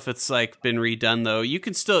don't know if it's, like, been redone, though. You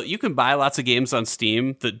can buy lots of games on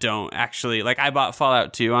Steam that don't actually... Like, I bought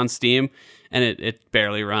Fallout 2 on Steam, and it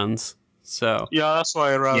barely runs. So yeah, that's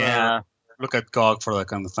why I rather look at GOG for that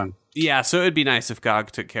kind of thing. Yeah, so it'd be nice if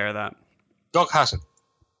GOG took care of that. GOG has it.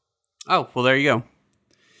 Oh, well, there you go.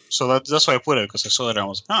 So that's why I put it, because I saw it and I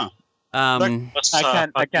was,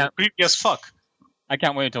 I can't. Creepy as fuck. I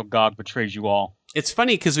can't wait until GOG betrays you all. It's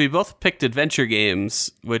funny because we both picked adventure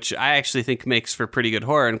games, which I actually think makes for pretty good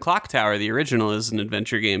horror. And Clock Tower, the original, is an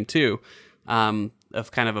adventure game too,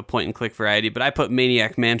 of kind of a point-and-click variety. But I put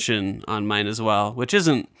Maniac Mansion on mine as well, which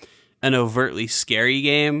isn't an overtly scary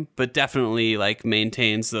game, but definitely like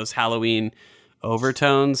maintains those Halloween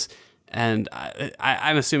overtones. And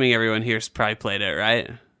I'm assuming everyone here's probably played it, right?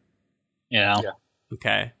 Yeah.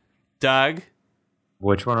 Okay. Doug?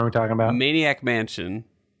 Which one are we talking about? Maniac Mansion.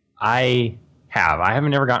 I haven't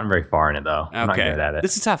never gotten very far in it, though. I'm not good at it.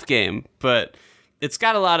 It's a tough game, but it's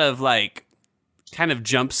got a lot of like kind of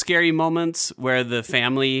jump scary moments where the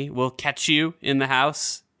family will catch you in the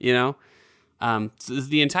house, you know? So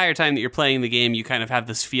the entire time that you're playing the game, you kind of have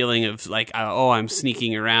this feeling of like, I'm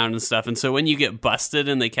sneaking around and stuff. And so when you get busted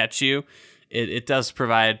and they catch you, it does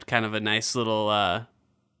provide kind of a nice little,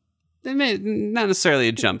 not necessarily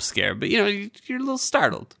a jump scare, but, you know, you're a little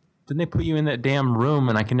startled. Didn't they put you in that damn room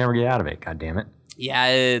and I can never get out of it? God damn it. Yeah,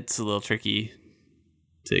 it's a little tricky.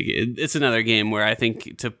 It's another game where I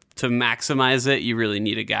think to maximize it, you really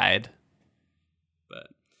need a guide. But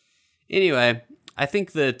anyway... I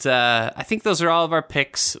think those are all of our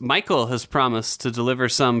picks. Michael has promised to deliver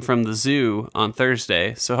some from the zoo on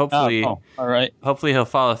Thursday, so hopefully, all right. Hopefully he'll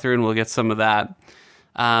follow through and we'll get some of that.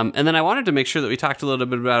 And then I wanted to make sure that we talked a little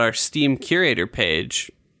bit about our Steam curator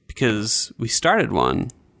page because we started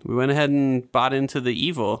one. We went ahead and bought into the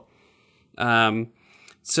evil.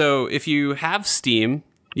 So if you have Steam,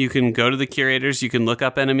 you can go to the curators, you can look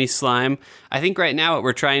up Enemy Slime. I think right now what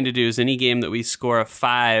we're trying to do is any game that we score a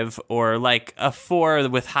 5 or like a 4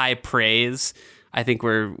 with high praise, I think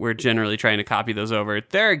we're generally trying to copy those over.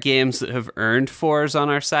 There are games that have earned 4s on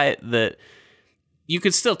our site that you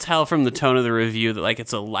could still tell from the tone of the review that like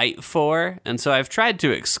it's a light 4, and so I've tried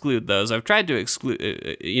to exclude those. I've tried to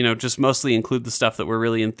exclude, just mostly include the stuff that we're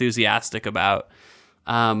really enthusiastic about.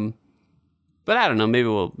 But I don't know. Maybe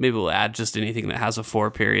we'll add just anything that has a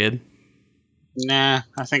 4 period. Nah,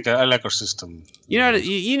 I think I like our system. You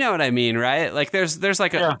know what I mean, right? Like there's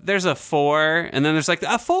like there's a 4, and then there's like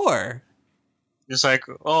a 4. It's like,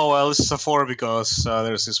 oh well, this is a 4 because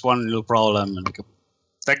there's this one little problem, and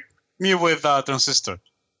like me with Transistor.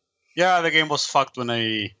 Yeah, the game was fucked when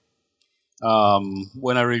I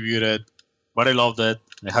reviewed it, but I loved it.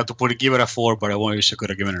 I had to give it a 4, but I wish I could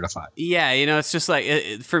have given it a 5. Yeah, it's just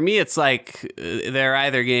like, for me, it's like there are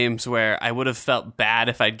either games where I would have felt bad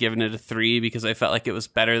if I'd given it a 3 because I felt like it was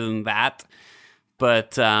better than that.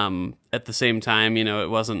 But at the same time, it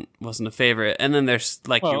wasn't a favorite. And then there's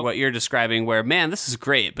like what you're describing where, man, this is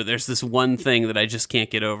great, but there's this one thing that I just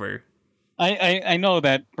can't get over. I know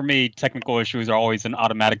that for me, technical issues are always an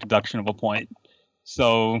automatic deduction of a point.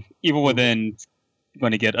 So even within...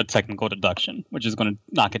 going to get a technical deduction, which is going to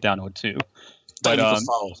knock it down to a 2. But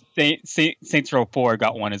Saints Row 4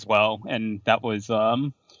 got 1 as well, and that was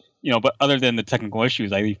but other than the technical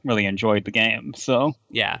issues, I really enjoyed the game. So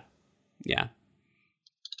yeah,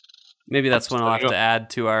 maybe that's one I'll have to add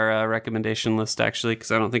to our recommendation list actually,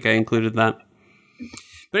 because I don't think I included that.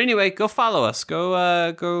 But anyway, go follow us.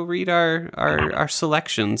 Go read our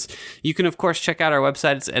selections. You can, of course, check out our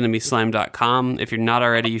website. It's enemyslime.com. If you're not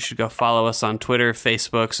already, you should go follow us on Twitter,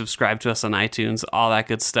 Facebook, subscribe to us on iTunes, all that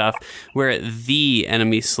good stuff. We're at The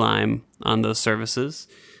Enemy Slime on those services.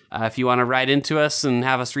 If you want to write into us and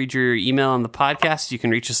have us read your email on the podcast, you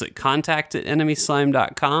can reach us at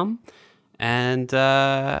contact@enemyslime.com. And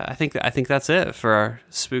I think that's it for our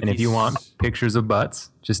spooky. And if you want pictures of butts,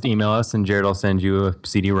 just email us and Jared will send you a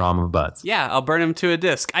CD-ROM of butts. Yeah, I'll burn them to a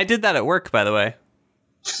disc. I did that at work, by the way.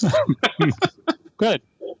 Good.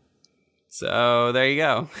 So there you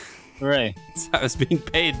go. Hooray. So I was being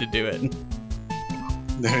paid to do it.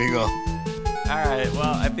 There you go. All right.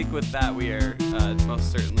 Well, I think with that we are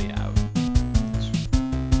most certainly out.